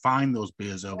hardly find those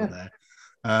beers over there.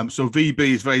 So VB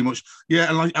is very much,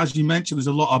 and like, as you mentioned, there's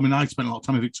a lot. I mean, I spent a lot of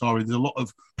time in Victoria. There's a lot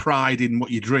of pride in what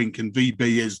you drink, and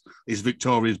VB is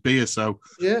Victoria's beer. So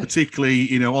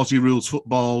particularly, you know, Aussie rules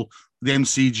football, the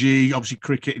MCG, obviously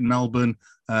cricket in Melbourne.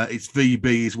 It's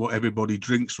VB is what everybody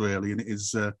drinks, really, and it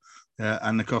is,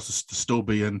 and of course the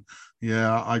Stubby, and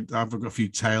I've got a few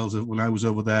tales of when I was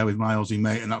over there with my Aussie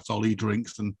mate, and that's all he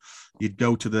drinks. And you'd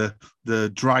go to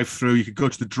the drive-through. You could go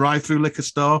to the drive-through liquor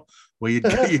store where you'd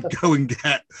go and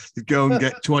get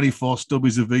 24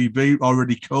 Stubbies of VB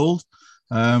already cold.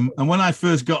 And when I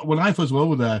first went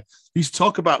over there, he used to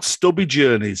talk about Stubby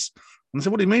journeys. And I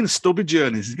said, what do you mean Stubby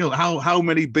journeys? He goes, how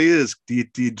many beers do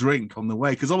you drink on the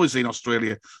way? Because obviously in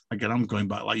Australia, again, I'm going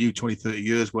back like you, 20, 30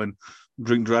 years when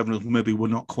drink driving maybe were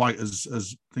not quite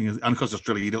as thing as, and of course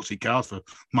Australia, you don't see cars for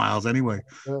miles anyway.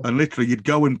 Yeah. And literally you'd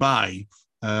go and buy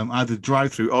either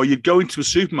drive-through or you'd go into a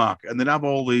supermarket and they'd have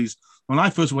all these. When I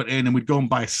first went in and we'd go and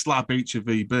buy a slab each of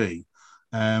VB,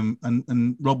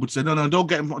 and Rob would say, no, don't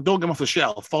get them off the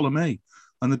shelf, follow me.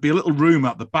 And there'd be a little room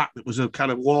at the back that was a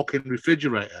kind of walk-in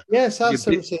refrigerator. Yes, I've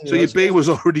seen so your beer was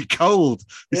already cold.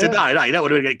 He said, no, you don't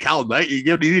want to get cold, mate.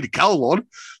 You need a cold one.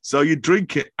 So you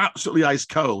drink it absolutely ice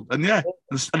cold. And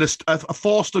a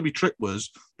 4 Stubby trip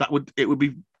was it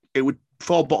would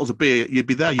 4 bottles of beer. You'd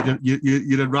be there.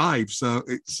 You'd arrive. So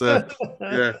it's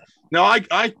yeah. Now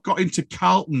I got into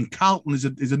Carlton. Carlton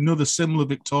is another similar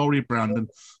Victoria brand, and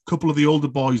a couple of the older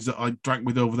boys that I drank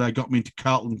with over there got me into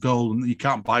Carlton Gold, and you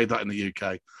can't buy that in the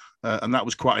UK. And that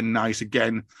was quite a nice,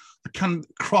 again, a kind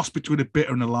of cross between a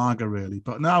bitter and a lager, really.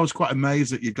 But now I was quite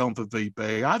amazed that you'd gone for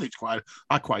VB. I think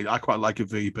I quite like a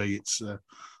VB. It's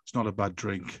not a bad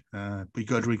drink, but you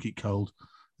got to drink it cold.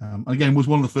 Again, was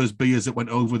one of the first beers that went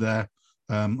over there.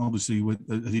 Obviously,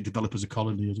 as he developed as a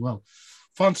colony as well.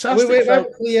 Fantastic.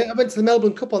 I went to the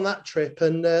Melbourne Cup on that trip,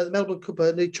 and the Melbourne Cup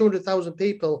had 200,000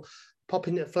 people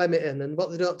popping at Flemington. And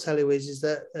what they don't tell you is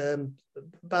that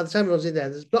by the time everyone's in there,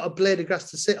 there's not a blade of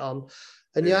grass to sit on,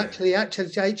 and you actually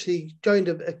joined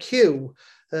a queue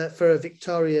for a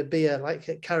Victoria beer, like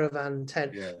a caravan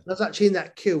tent. Yeah. I was actually in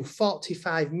that queue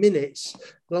 45 minutes,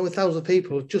 along with thousands of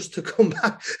people, just to come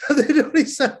back. And they'd only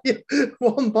sell you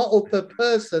 1 bottle per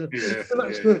person.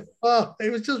 Oh,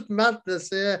 it was just madness,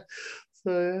 yeah.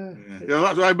 So,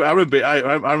 that's right. I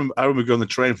remember going on the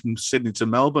train from Sydney to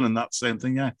Melbourne, and that same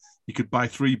thing. Yeah, you could buy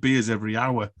 3 beers every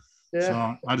hour. Yeah.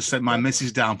 So I just sent my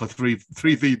missus down for three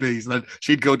VBs, and then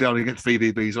she'd go down and get 3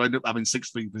 VBs. So I ended up having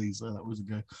 6 VBs. So that was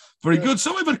very good.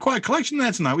 So we've had quite a collection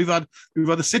there tonight. We've had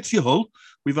the City Hull.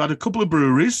 We've had a couple of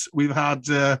breweries. We've had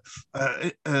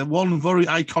one very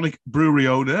iconic brewery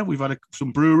owner. We've had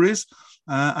some breweries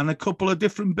and a couple of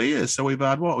different beers. So we've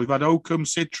had Oakham,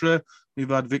 Citra. We've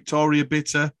had Victoria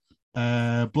Bitter,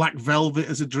 Black Velvet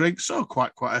as a drink. So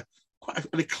quite quite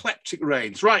an eclectic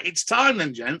range. Right, it's time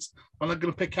then, gents. I'm going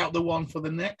to pick out the one for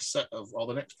the next set of, or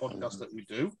the next podcast that we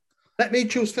do. Let me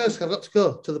choose first. I've got to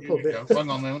go to the pub. Hang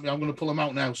on, then. I'm going to pull them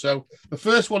out now. So the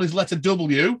first one is letter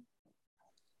W.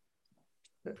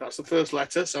 That's the first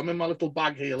letter. So I'm in my little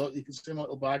bag here. Look, you can see my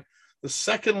little bag. The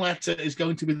second letter is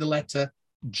going to be the letter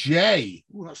J.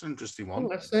 Oh, that's an interesting one. Oh,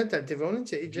 that's identical,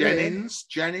 isn't it?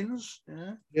 Jennings.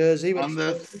 Yeah. Jersey. And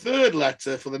the third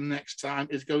letter for the next time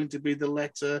is going to be the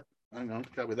letter. Hang on,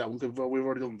 can't be that one because we've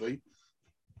already done V.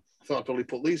 I thought I'd probably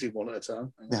put these in one at a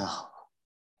time.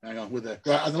 Hang on, with it.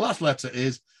 Right, and the last letter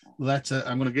is letter.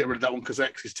 I'm going to get rid of that one because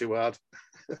X is too hard.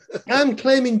 I'm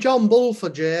claiming John Bull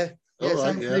for J. Yes, right,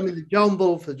 I'm claiming the John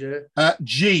Bull for J.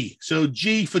 G. So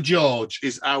G for George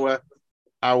is our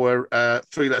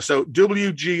three letters. So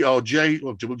WG or J,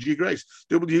 well, WG Grace.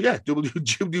 WJG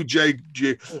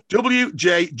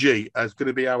is going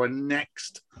to be our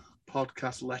next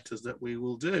podcast letters that we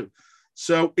will do.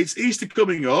 So it's Easter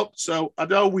coming up. So I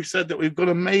know we said that we've got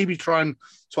to maybe try and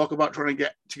talk about trying to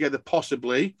get together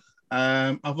possibly.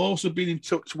 I've also been in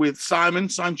touch with Simon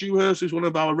Dewhurst, who's one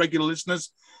of our regular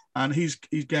listeners. And he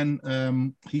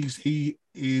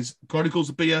is Chronicles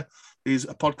of Beer is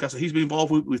a podcast that he's been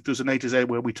involved with There's an A to Z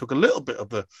where we took a little bit of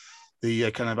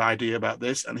the kind of idea about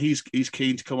this, and he's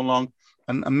keen to come along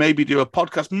and maybe do a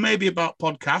podcast, maybe about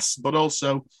podcasts, but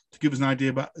also to give us an idea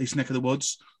about this neck of the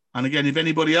woods. And again, if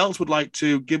anybody else would like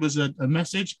to give us a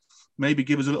message, maybe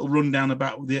give us a little rundown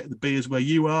about the beers where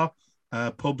you are,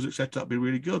 pubs, etc., that'd be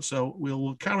really good. So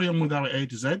we'll carry on with our A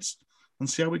to Zs and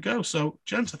see how we go. So,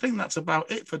 gents, I think that's about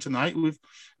it for tonight.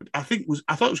 I thought it was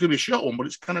going to be a short one, but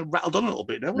it's kind of rattled on a little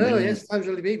bit, haven't it? Yes, time's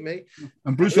really beat me.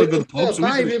 And Bruce will go to the pub.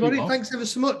 Bye, everybody. Thanks ever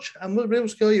so much. And we'll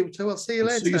go you too. I'll see you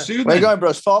later. See you soon. Where are you going,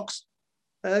 Bruce? Fox?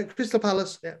 Crystal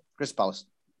Palace. Yeah. Crystal Palace.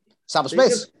 Sam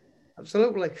Smith.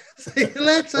 Absolutely. See you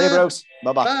later. See you, Bruce.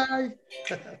 Bye-bye. Bye.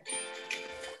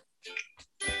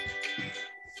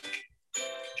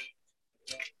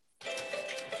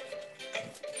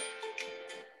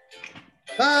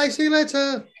 Bye. See you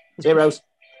later. See you, Rose.